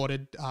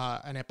recorded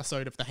an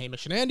episode of the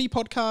Hamish and Andy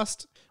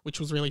podcast, which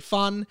was really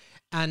fun.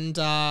 And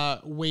I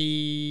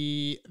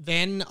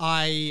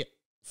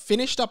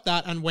finished up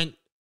that and went,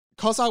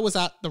 because I was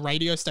at the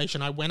radio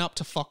station, I went up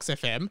to Fox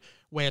FM,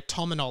 where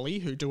Tom and Ollie,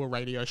 who do a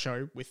radio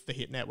show with the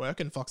Hit Network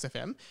and Fox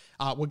FM,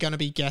 were going to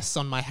be guests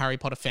on my Harry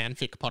Potter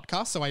fanfic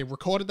podcast. So I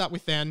recorded that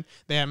with them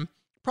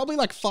probably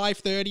like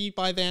 5:30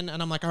 by then, and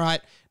I'm like, all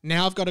right,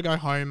 now I've got to go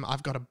home.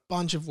 I've got a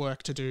bunch of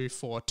work to do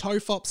for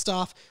TOEFOP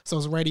stuff, so I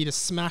was ready to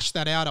smash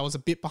that out. I was a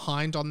bit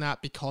behind on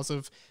that because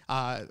of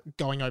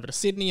going over to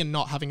Sydney and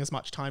not having as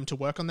much time to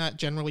work on that.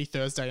 Generally,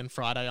 Thursday and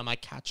Friday are my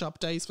catch-up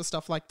days for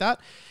stuff like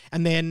that.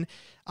 And then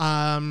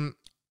I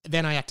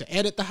had to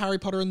edit the Harry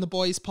Potter and the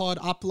Boys pod,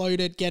 upload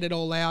it, get it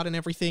all out and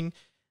everything.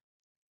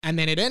 And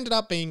then it ended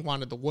up being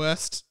one of the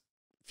worst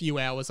few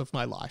hours of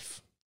my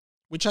life,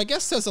 which I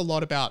guess says a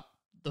lot about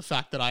the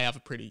fact that I have a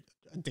pretty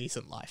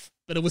decent life,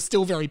 but it was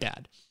still very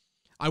bad.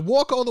 I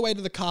walk all the way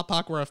to the car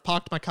park where I've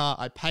parked my car.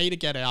 I pay to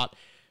get out.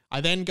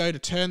 I then go to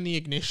turn the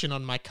ignition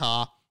on my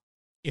car.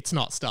 It's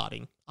not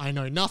starting. I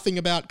know nothing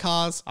about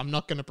cars. I'm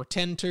not going to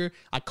pretend to.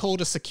 I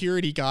called a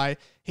security guy.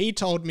 He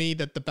told me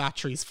that the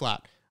battery's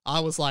flat.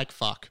 I was like,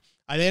 fuck.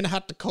 I then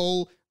had to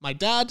call my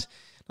dad.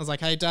 I was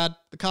like, hey, Dad,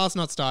 the car's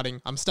not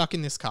starting. I'm stuck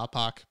in this car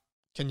park.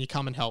 Can you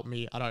come and help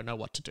me? I don't know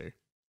what to do.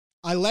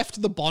 I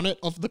left the bonnet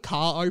of the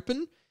car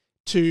open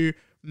to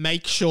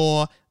make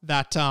sure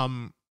that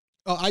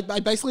I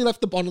basically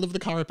left the bonnet of the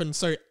car open,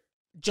 so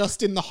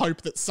just in the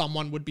hope that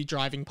someone would be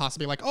driving past and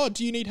be like, oh,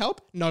 do you need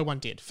help? No one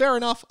did. Fair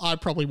enough. I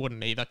probably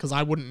wouldn't either, because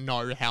I wouldn't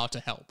know how to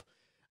help.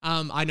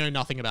 I know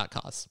nothing about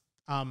cars.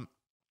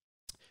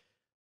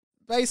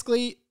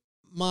 Basically,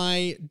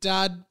 my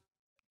dad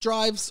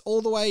drives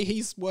all the way.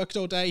 He's worked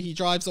all day. He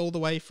drives all the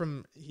way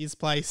from his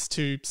place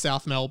to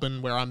South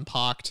Melbourne, where I'm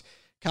parked,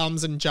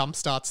 comes and jump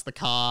starts the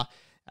car,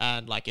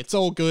 and like, it's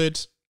all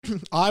good.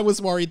 I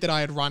was worried that I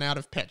had run out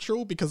of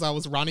petrol because I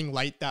was running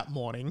late that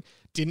morning,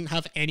 didn't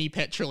have any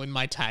petrol in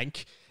my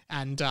tank,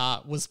 and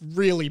was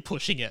really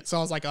pushing it. So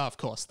I was like, oh, of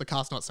course, the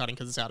car's not starting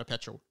because it's out of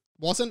petrol.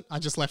 Wasn't. I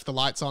just left the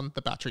lights on,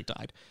 the battery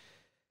died.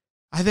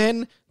 I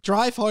then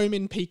drive home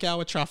in peak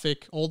hour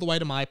traffic all the way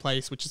to my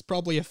place, which is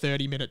probably a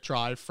 30-minute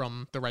drive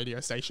from the radio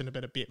station,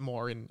 but a bit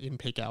more in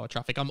peak hour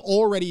traffic. I'm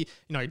already,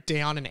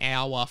 down an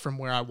hour from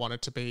where I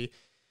wanted to be.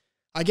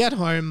 I get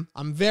home.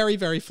 I'm very,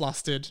 very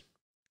flustered.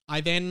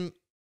 I then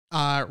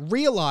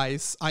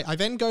realize, I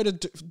then go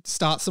to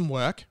start some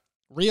work,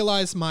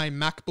 realize my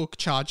MacBook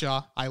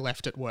charger I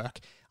left at work.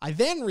 I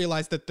then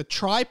realized that the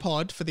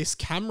tripod for this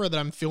camera that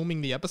I'm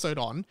filming the episode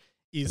on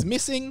is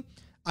missing.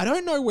 I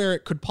don't know where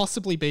it could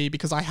possibly be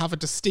because I have a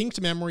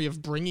distinct memory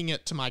of bringing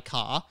it to my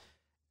car,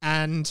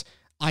 and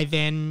I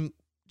then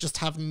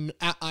just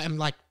I'm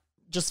like,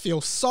 just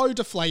feel so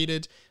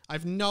deflated. I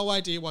have no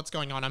idea what's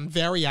going on. I'm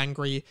very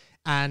angry,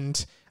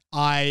 and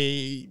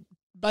I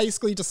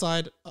basically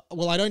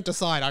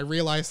I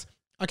realize,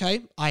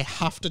 okay, I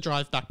have to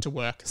drive back to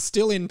work,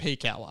 still in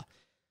peak hour.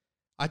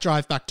 I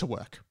drive back to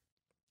work.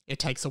 It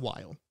takes a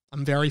while.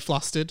 I'm very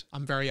flustered.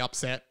 I'm very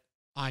upset.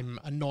 I'm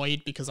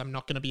annoyed because I'm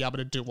not going to be able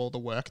to do all the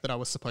work that I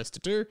was supposed to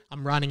do.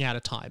 I'm running out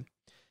of time.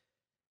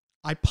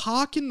 I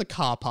park in the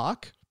car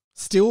park,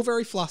 still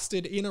very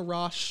flustered, in a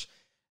rush.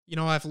 You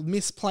know, I've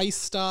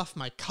misplaced stuff.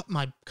 My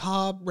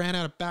car ran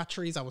out of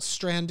batteries. I was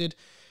stranded.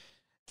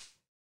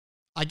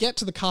 I get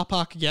to the car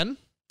park again.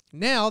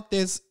 Now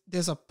there's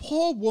a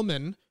poor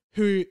woman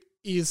who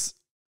is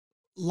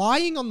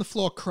lying on the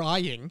floor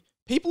crying.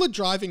 People are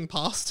driving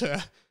past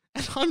her.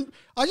 And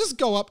I just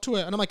go up to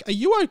her and I'm like, "Are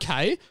you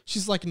okay?"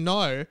 She's like,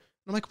 "No." And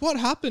I'm like, "What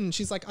happened?"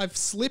 She's like, "I've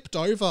slipped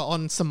over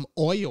on some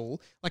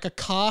oil. Like a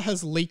car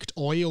has leaked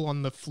oil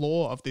on the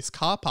floor of this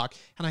car park.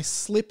 And I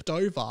slipped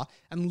over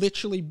and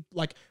literally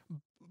like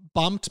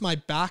bumped my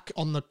back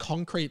on the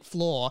concrete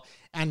floor."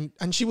 And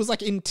she was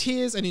like in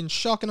tears and in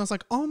shock. And I was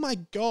like, "Oh my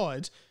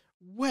God,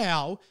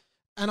 wow."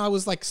 And I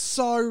was like, I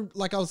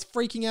was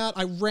freaking out.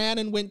 I ran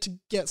and went to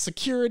get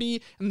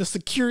security, and the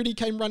security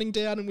came running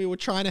down and we were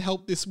trying to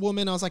help this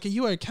woman. I was like, "Are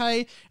you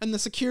okay?" And the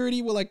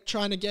security were like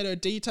trying to get her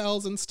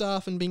details and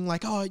stuff and being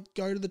like, "Oh,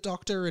 go to the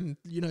doctor and,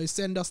 you know,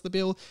 send us the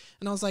bill."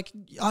 And I was like,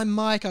 "I'm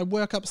Mike. I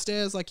work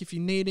upstairs. Like, if you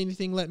need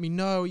anything, let me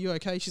know. Are you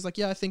okay?" She's like,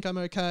 "Yeah, I think I'm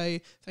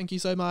okay. Thank you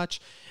so much."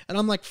 And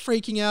I'm like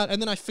freaking out.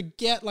 And then I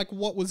forget like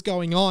what was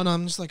going on.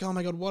 I'm just like, "Oh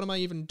my God, what am I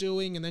even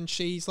doing?" And then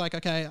she's like,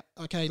 okay,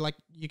 like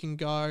you can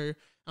go.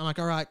 I'm like,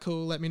 "All right,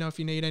 cool. Let me know if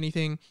you need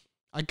anything."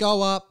 I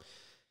go up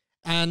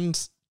and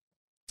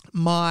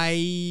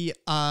I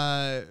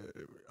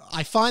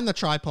find the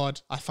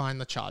tripod. I find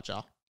the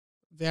charger.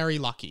 Very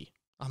lucky.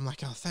 I'm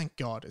like, "Oh, thank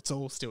God. It's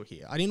all still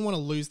here." I didn't want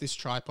to lose this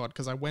tripod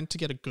because I went to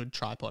get a good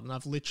tripod and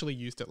I've literally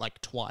used it like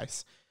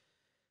twice.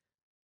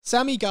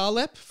 Sammy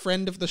Garlep,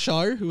 friend of the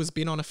show, who has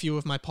been on a few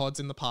of my pods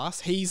in the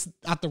past, he's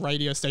at the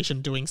radio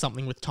station doing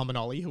something with Tom and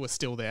Ollie, who are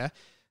still there.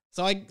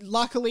 So I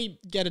luckily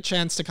get a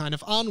chance to kind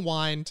of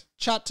unwind,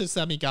 chat to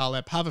Sammy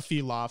Garlep, have a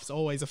few laughs,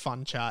 always a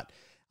fun chat.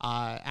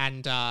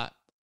 And I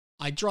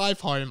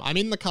drive home. I'm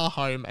in the car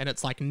home and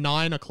it's like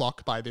 9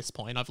 o'clock by this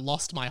point. I've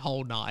lost my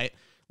whole night,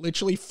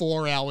 literally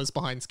 4 hours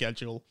behind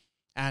schedule.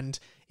 And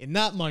in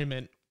that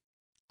moment,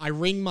 I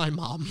ring my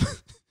mum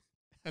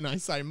and I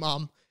say,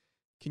 "Mum,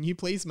 can you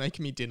please make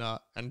me dinner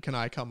and can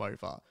I come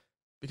over?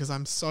 Because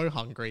I'm so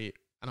hungry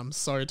and I'm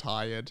so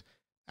tired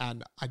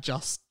and I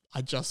just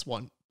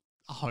want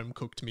a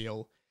home-cooked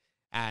meal."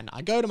 And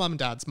I go to Mum and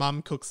Dad's.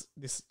 Mum cooks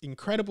this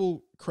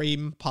incredible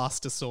cream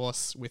pasta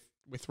sauce with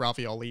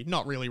ravioli.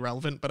 Not really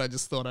relevant, but I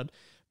just thought I'd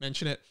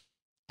mention it.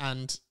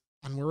 And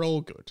we're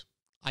all good.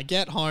 I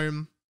get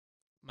home.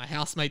 My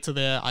housemates are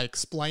there. I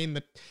explain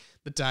the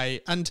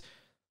day. And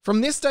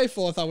from this day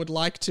forth, I would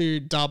like to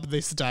dub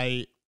this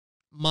day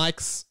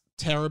Mike's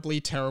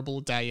terribly terrible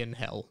day in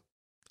hell.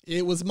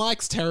 It was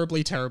Mike's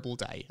terribly terrible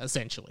day,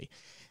 essentially.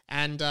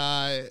 And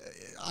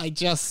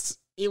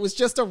it was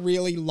just a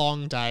really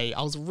long day.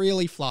 I was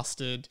really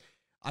flustered.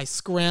 I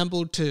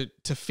scrambled to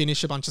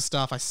finish a bunch of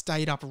stuff. I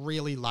stayed up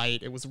really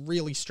late. It was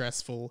really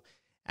stressful.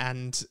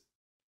 And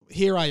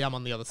here I am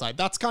on the other side.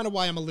 That's kind of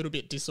why I'm a little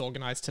bit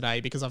disorganized today,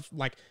 because I've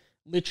like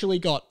literally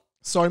got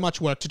so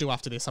much work to do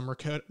after this. I'm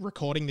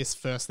recording this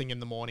first thing in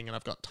the morning and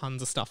I've got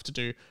tons of stuff to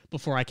do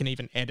before I can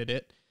even edit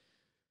it.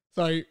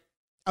 So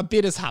a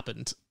bit has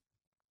happened.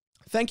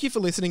 Thank you for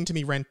listening to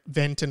me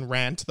vent and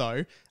rant,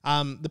 though.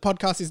 The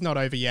podcast is not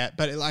over yet,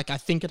 but I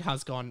think it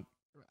has gone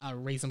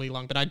reasonably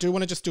long. But I do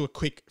want to just do a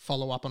quick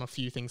follow-up on a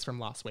few things from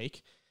last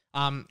week.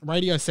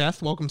 Radio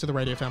Seth, welcome to the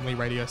Radio Family,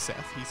 Radio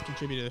Seth. He's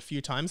contributed a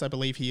few times. I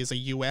believe he is a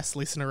US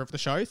listener of the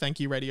show. Thank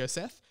you, Radio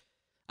Seth.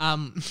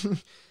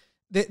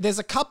 There's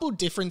a couple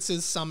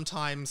differences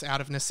sometimes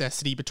out of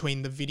necessity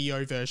between the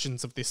video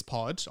versions of this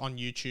pod on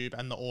YouTube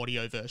and the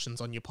audio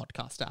versions on your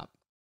podcast app.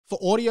 For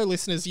audio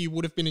listeners, you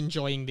would have been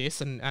enjoying this,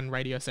 and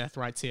Radio Seth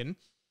writes in,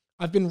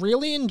 "I've been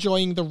really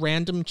enjoying the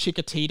random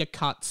Chiquitita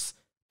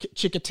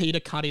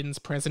cut-ins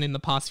present in the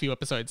past few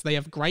episodes. They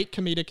have great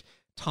comedic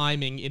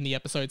timing in the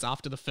episodes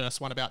after the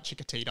first one about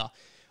Chiquitita.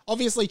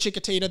 Obviously,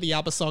 Chiquitita, the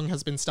ABBA song,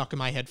 has been stuck in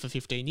my head for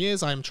 15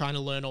 years. I am trying to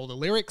learn all the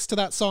lyrics to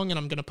that song, and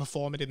I'm going to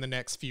perform it in the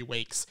next few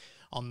weeks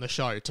on the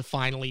show to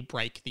finally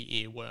break the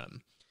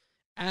earworm."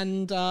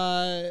 And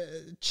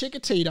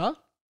Chiquitita,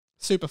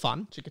 super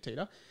fun,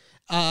 Chiquitita.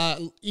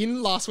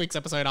 In last week's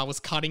episode, I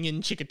was cutting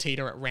in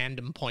Chiquitita at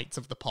random points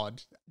of the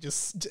pod.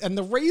 And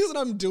the reason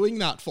I'm doing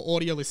that for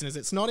audio listeners,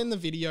 it's not in the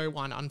video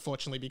one,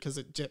 unfortunately, because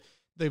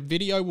the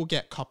video will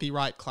get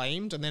copyright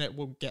claimed and then it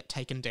will get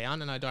taken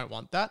down, and I don't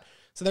want that.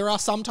 So there are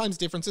sometimes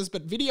differences,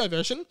 but video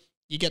version,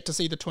 You get to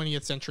see the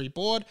 20th Century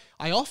board.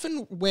 I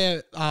often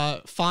wear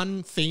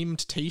fun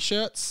themed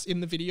t-shirts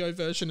in the video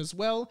version as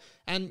well.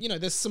 And,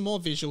 there's some more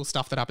visual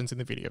stuff that happens in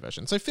the video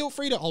version. So feel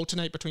free to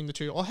alternate between the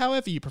two or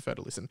however you prefer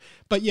to listen.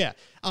 But yeah,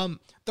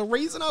 the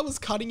reason I was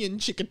cutting in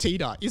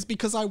Chiquitita is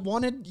because I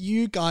wanted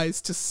you guys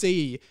to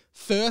see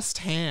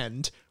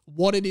firsthand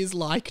what it is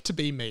like to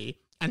be me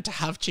and to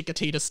have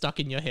Chiquitita stuck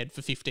in your head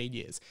for 15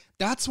 years.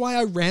 That's why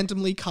I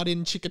randomly cut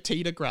in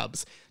Chiquitita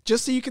grubs,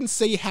 just so you can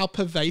see how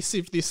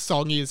pervasive this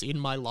song is in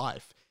my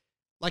life.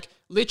 Like,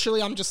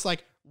 literally, I'm just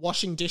like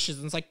washing dishes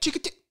and it's like,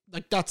 Chiquitita,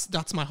 like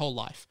that's my whole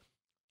life.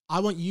 I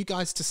want you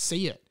guys to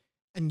see it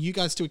and you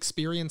guys to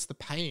experience the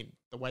pain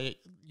the way,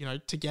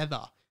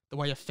 together, the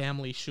way a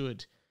family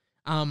should.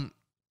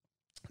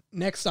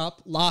 Next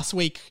up, last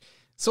week,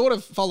 sort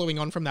of following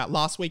on from that,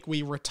 last week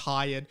we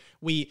retired,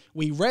 we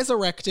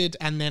resurrected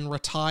and then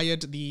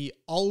retired the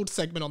old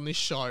segment on this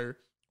show,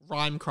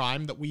 Rhyme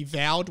Crime, that we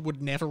vowed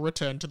would never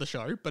return to the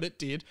show, but it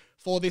did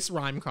for this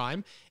Rhyme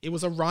Crime. It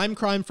was a Rhyme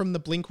Crime from the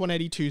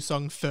Blink-182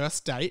 song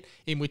First Date,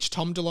 in which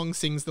Tom DeLonge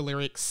sings the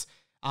lyrics,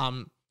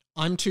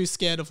 I'm too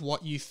scared of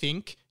what you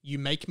think, you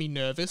make me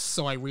nervous,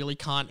 so I really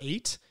can't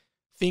eat.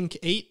 Think,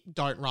 eat,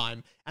 don't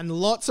rhyme. And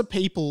lots of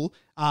people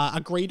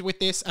agreed with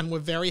this and were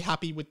very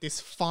happy with this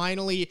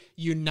finally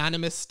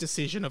unanimous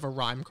decision of a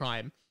Rhyme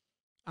Crime.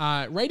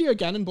 Radio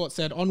Ganonbot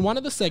said, on one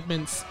of the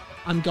segments,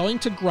 I'm going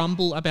to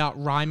grumble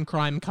about Rhyme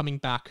Crime coming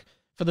back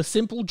for the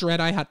simple dread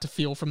I had to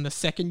feel from the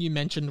second you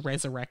mentioned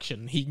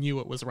resurrection. He knew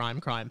it was Rhyme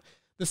Crime.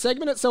 The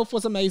segment itself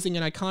was amazing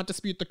and I can't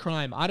dispute the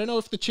crime. I don't know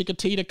if the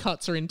Chiquitita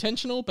cuts are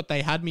intentional, but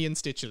they had me in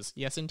stitches.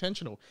 Yes,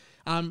 intentional.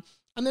 And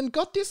then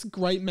got this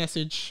great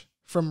message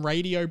from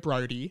Radio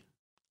Brody,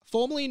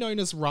 formerly known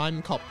as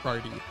Rhyme Cop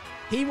Brody.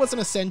 He was an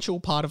essential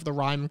part of the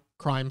Rhyme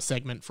Crime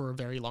segment for a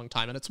very long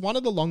time, and it's one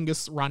of the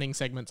longest running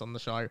segments on the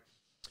show.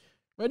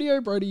 Radio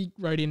Brody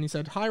wrote in, he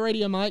said, Hi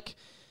Radio Mike,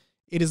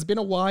 it has been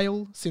a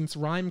while since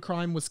Rhyme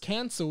Crime was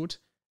cancelled,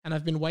 and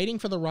I've been waiting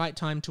for the right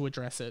time to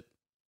address it.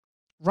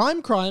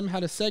 Rhyme Crime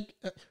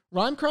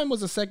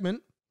was a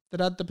segment that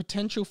had the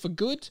potential for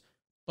good,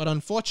 but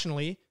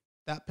unfortunately,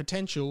 that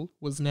potential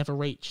was never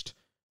reached,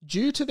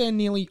 due to there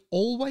nearly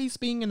always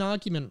being an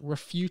argument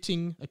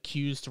refuting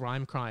accused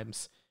rhyme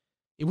crimes.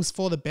 It was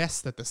for the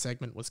best that the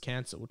segment was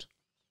cancelled.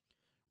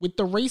 With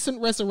the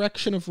recent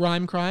resurrection of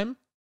Rhyme Crime,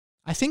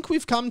 I think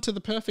we've come to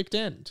the perfect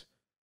end.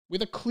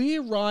 With a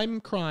clear rhyme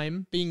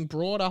crime being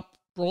brought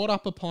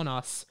up upon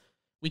us,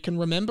 we can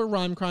remember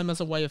Rhyme Crime as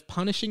a way of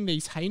punishing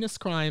these heinous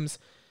crimes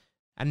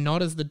and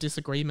not as the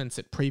disagreements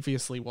it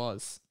previously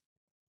was.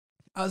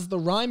 As the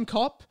Rhyme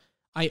Cop,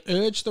 I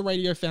urge the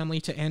radio family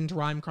to end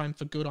Rhyme Crime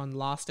for good on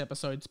last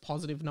episode's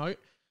positive note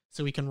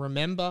so we can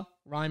remember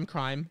Rhyme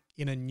Crime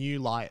in a new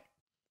light.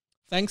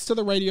 Thanks to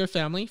the radio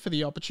family for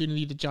the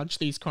opportunity to judge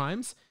these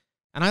crimes,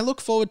 and I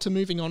look forward to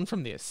moving on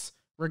from this.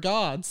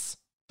 Regards,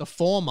 the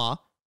former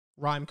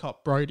Rhyme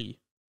Cop Brody.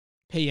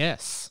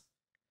 P.S.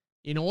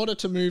 In order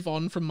to move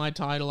on from my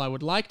title, I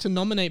would like to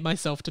nominate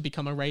myself to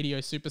become a radio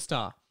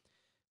superstar.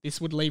 This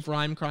would leave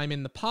Rhyme Crime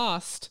in the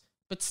past,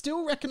 but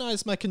still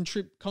recognise my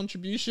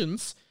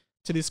contributions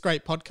to this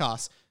great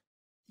podcast.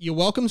 You're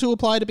welcome to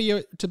apply to be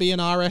an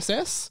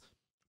RSS,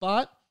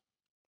 but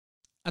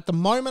at the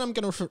moment I'm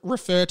going to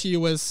refer to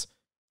you as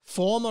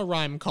former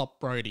Rhyme Cop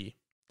Brody.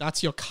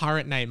 That's your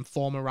current name,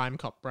 former Rhyme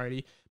Cop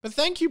Brody. But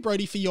thank you,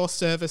 Brody, for your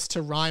service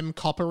to rhyme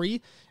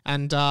coppery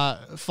and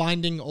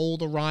finding all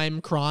the rhyme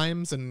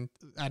crimes and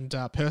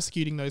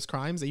persecuting those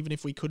crimes, even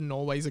if we couldn't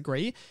always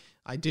agree.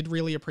 I did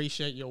really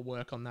appreciate your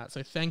work on that.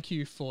 So thank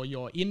you for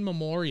your in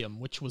memoriam,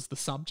 which was the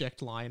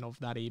subject line of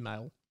that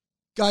email.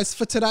 Guys,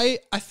 for today,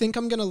 I think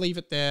I'm going to leave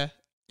it there.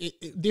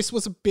 This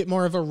was a bit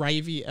more of a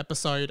ravey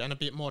episode and a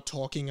bit more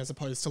talking as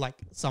opposed to like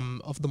some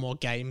of the more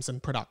games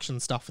and production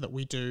stuff that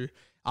we do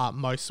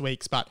most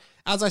weeks. But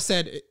as I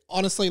said,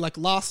 honestly, like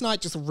last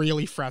night just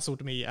really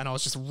frazzled me and I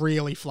was just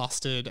really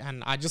flustered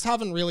and I just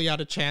haven't really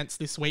had a chance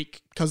this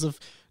week because of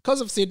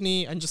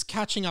Sydney and just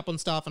catching up on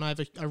stuff, and I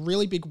have a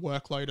really big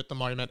workload at the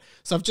moment.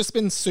 So I've just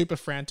been super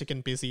frantic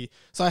and busy.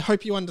 So I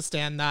hope you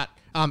understand that.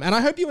 And I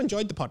hope you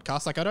enjoyed the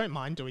podcast. Like I don't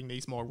mind doing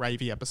these more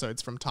ravey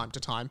episodes from time to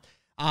time.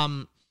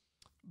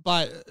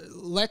 But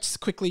let's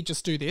quickly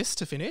just do this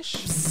to finish.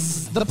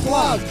 The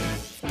plug!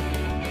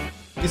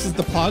 This is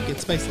the plug.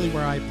 It's basically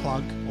where I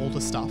plug all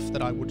the stuff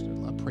that I would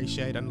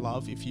appreciate and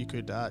love if you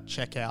could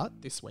check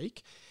out this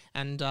week.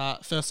 And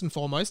first and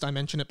foremost, I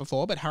mentioned it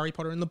before, but Harry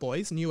Potter and the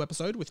Boys, new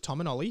episode with Tom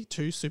and Ollie,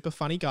 two super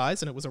funny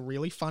guys, and it was a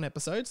really fun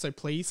episode. So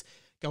please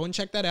go and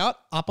check that out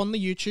up on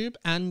the YouTube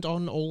and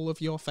on all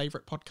of your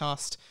favourite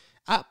podcast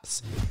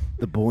apps.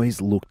 The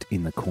boys looked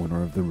in the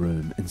corner of the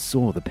room and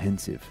saw the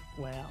pensive.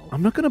 Wow.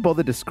 I'm not going to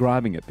bother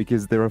describing it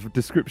because there are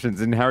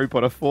descriptions in Harry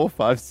Potter 4,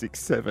 5, 6,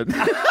 7.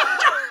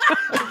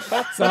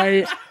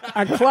 So,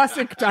 a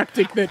classic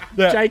tactic that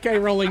J.K.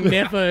 Rowling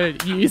never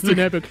used in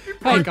her book.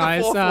 Hey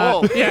guys,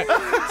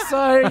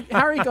 so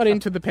Harry got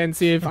into the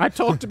pensive. I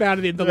talked about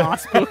it in the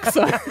last book,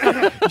 so...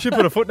 You should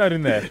put a footnote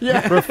in there.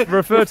 Yeah.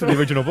 Refer to the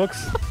original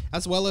books.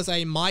 As well as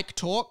a Mike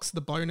Talks,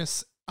 the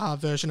bonus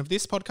version of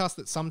this podcast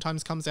that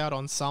sometimes comes out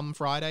on some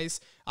Fridays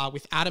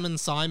with Adam and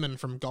Simon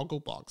from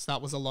Gogglebox.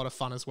 That was a lot of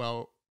fun as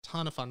well.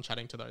 Ton of fun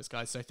chatting to those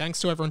guys. So thanks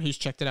to everyone who's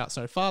checked it out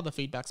so far. The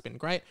feedback's been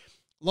great.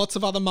 Lots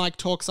of other Mike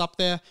talks up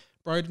there.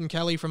 Broden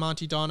Kelly from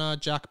Auntie Donna,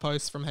 Jack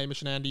Post from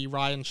Hamish and Andy,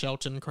 Ryan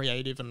Shelton,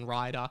 creative and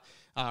writer,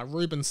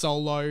 Ruben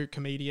Solo,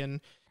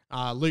 comedian,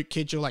 Luke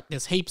Kidgel, like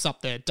there's heaps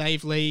up there.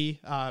 Dave Lee,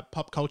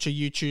 pop culture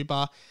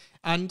YouTuber.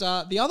 And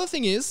the other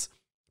thing is,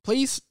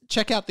 please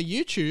check out the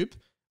YouTube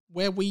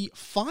where we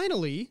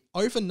finally,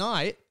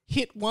 overnight,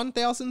 hit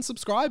 1,000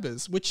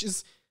 subscribers, which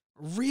is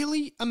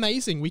really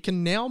amazing. We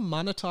can now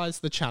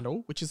monetize the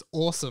channel, which is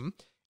awesome.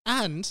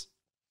 And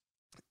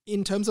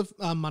in terms of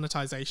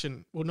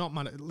monetization, well, not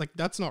money, like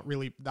that's not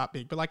really that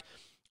big, but like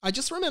I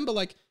just remember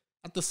like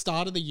at the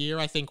start of the year,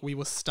 I think we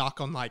were stuck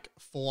on like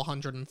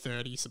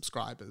 430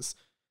 subscribers.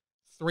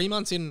 3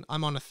 months in,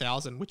 I'm on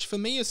 1,000, which for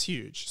me is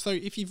huge. So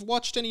if you've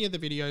watched any of the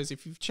videos,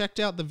 if you've checked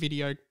out the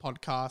video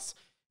podcasts,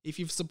 if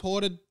you've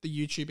supported the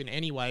YouTube in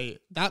any way,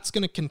 that's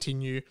going to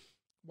continue.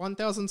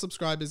 1,000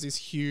 subscribers is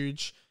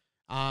huge.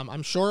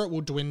 I'm sure it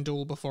will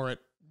dwindle before it,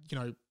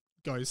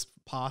 goes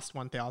past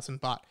 1,000,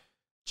 but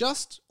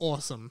just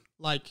awesome.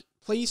 Like,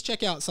 please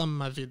check out some of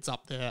my vids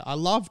up there. I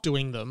love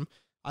doing them.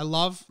 I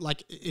love,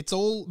 like, it's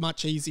all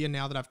much easier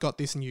now that I've got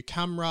this new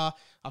camera.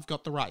 I've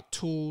got the right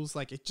tools.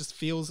 Like, it just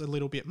feels a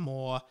little bit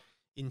more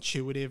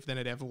intuitive than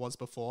it ever was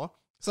before.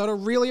 So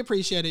I'd really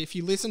appreciate it if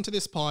you listen to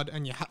this pod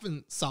and you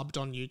haven't subbed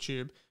on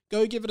YouTube,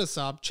 go give it a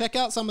sub. Check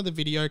out some of the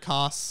video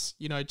casts,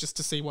 just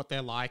to see what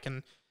they're like.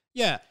 And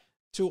yeah,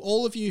 to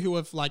all of you who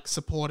have like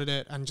supported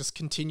it and just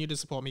continue to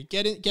support me,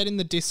 get in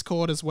the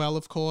Discord as well,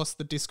 of course.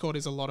 The Discord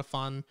is a lot of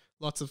fun.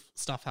 Lots of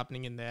stuff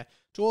happening in there.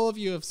 To all of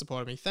you who have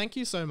supported me, thank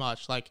you so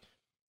much. Like,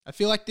 I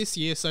feel like this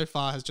year so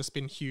far has just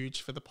been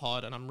huge for the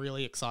pod, and I'm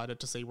really excited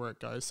to see where it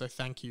goes. So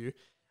thank you.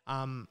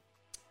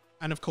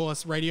 And of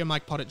course,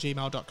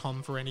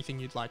 radiomikepod@gmail.com for anything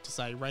you'd like to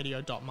say.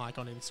 Radio.mike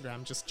on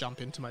Instagram. Just jump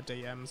into my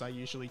DMs. I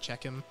usually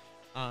check them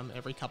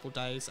every couple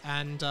days.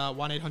 And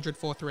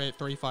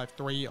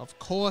 1-800-438-353, of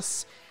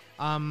course.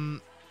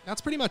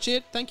 That's pretty much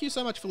it. Thank you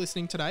so much for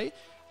listening today.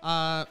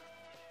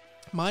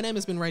 My name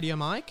has been Radio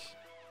Mike.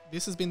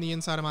 This has been The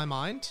Inside of My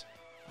Mind.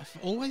 I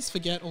always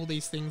forget all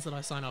these things that I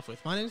sign off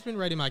with. My name has been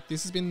Radio Mike.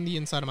 This has been The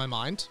Inside of My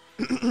Mind.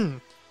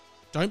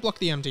 Don't block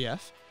the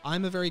MDF.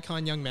 I'm a very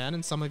kind young man,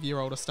 and some of your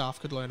older staff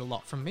could learn a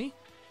lot from me.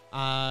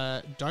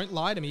 Don't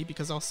lie to me,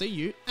 because I'll see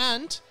you.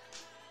 And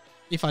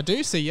if I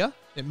do see you,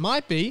 it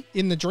might be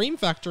in the Dream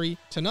Factory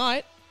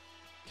tonight.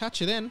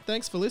 Catch you then.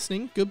 Thanks for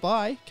listening.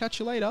 Goodbye. Catch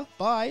you later.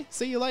 Bye.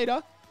 See you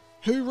later.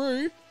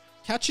 Hooroo.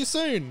 Catch you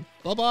soon.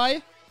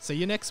 Bye-bye. See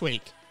you next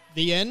week.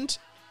 The end.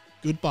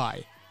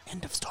 Goodbye.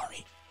 End of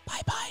story.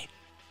 Bye-bye.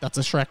 That's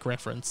a Shrek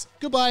reference.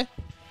 Goodbye.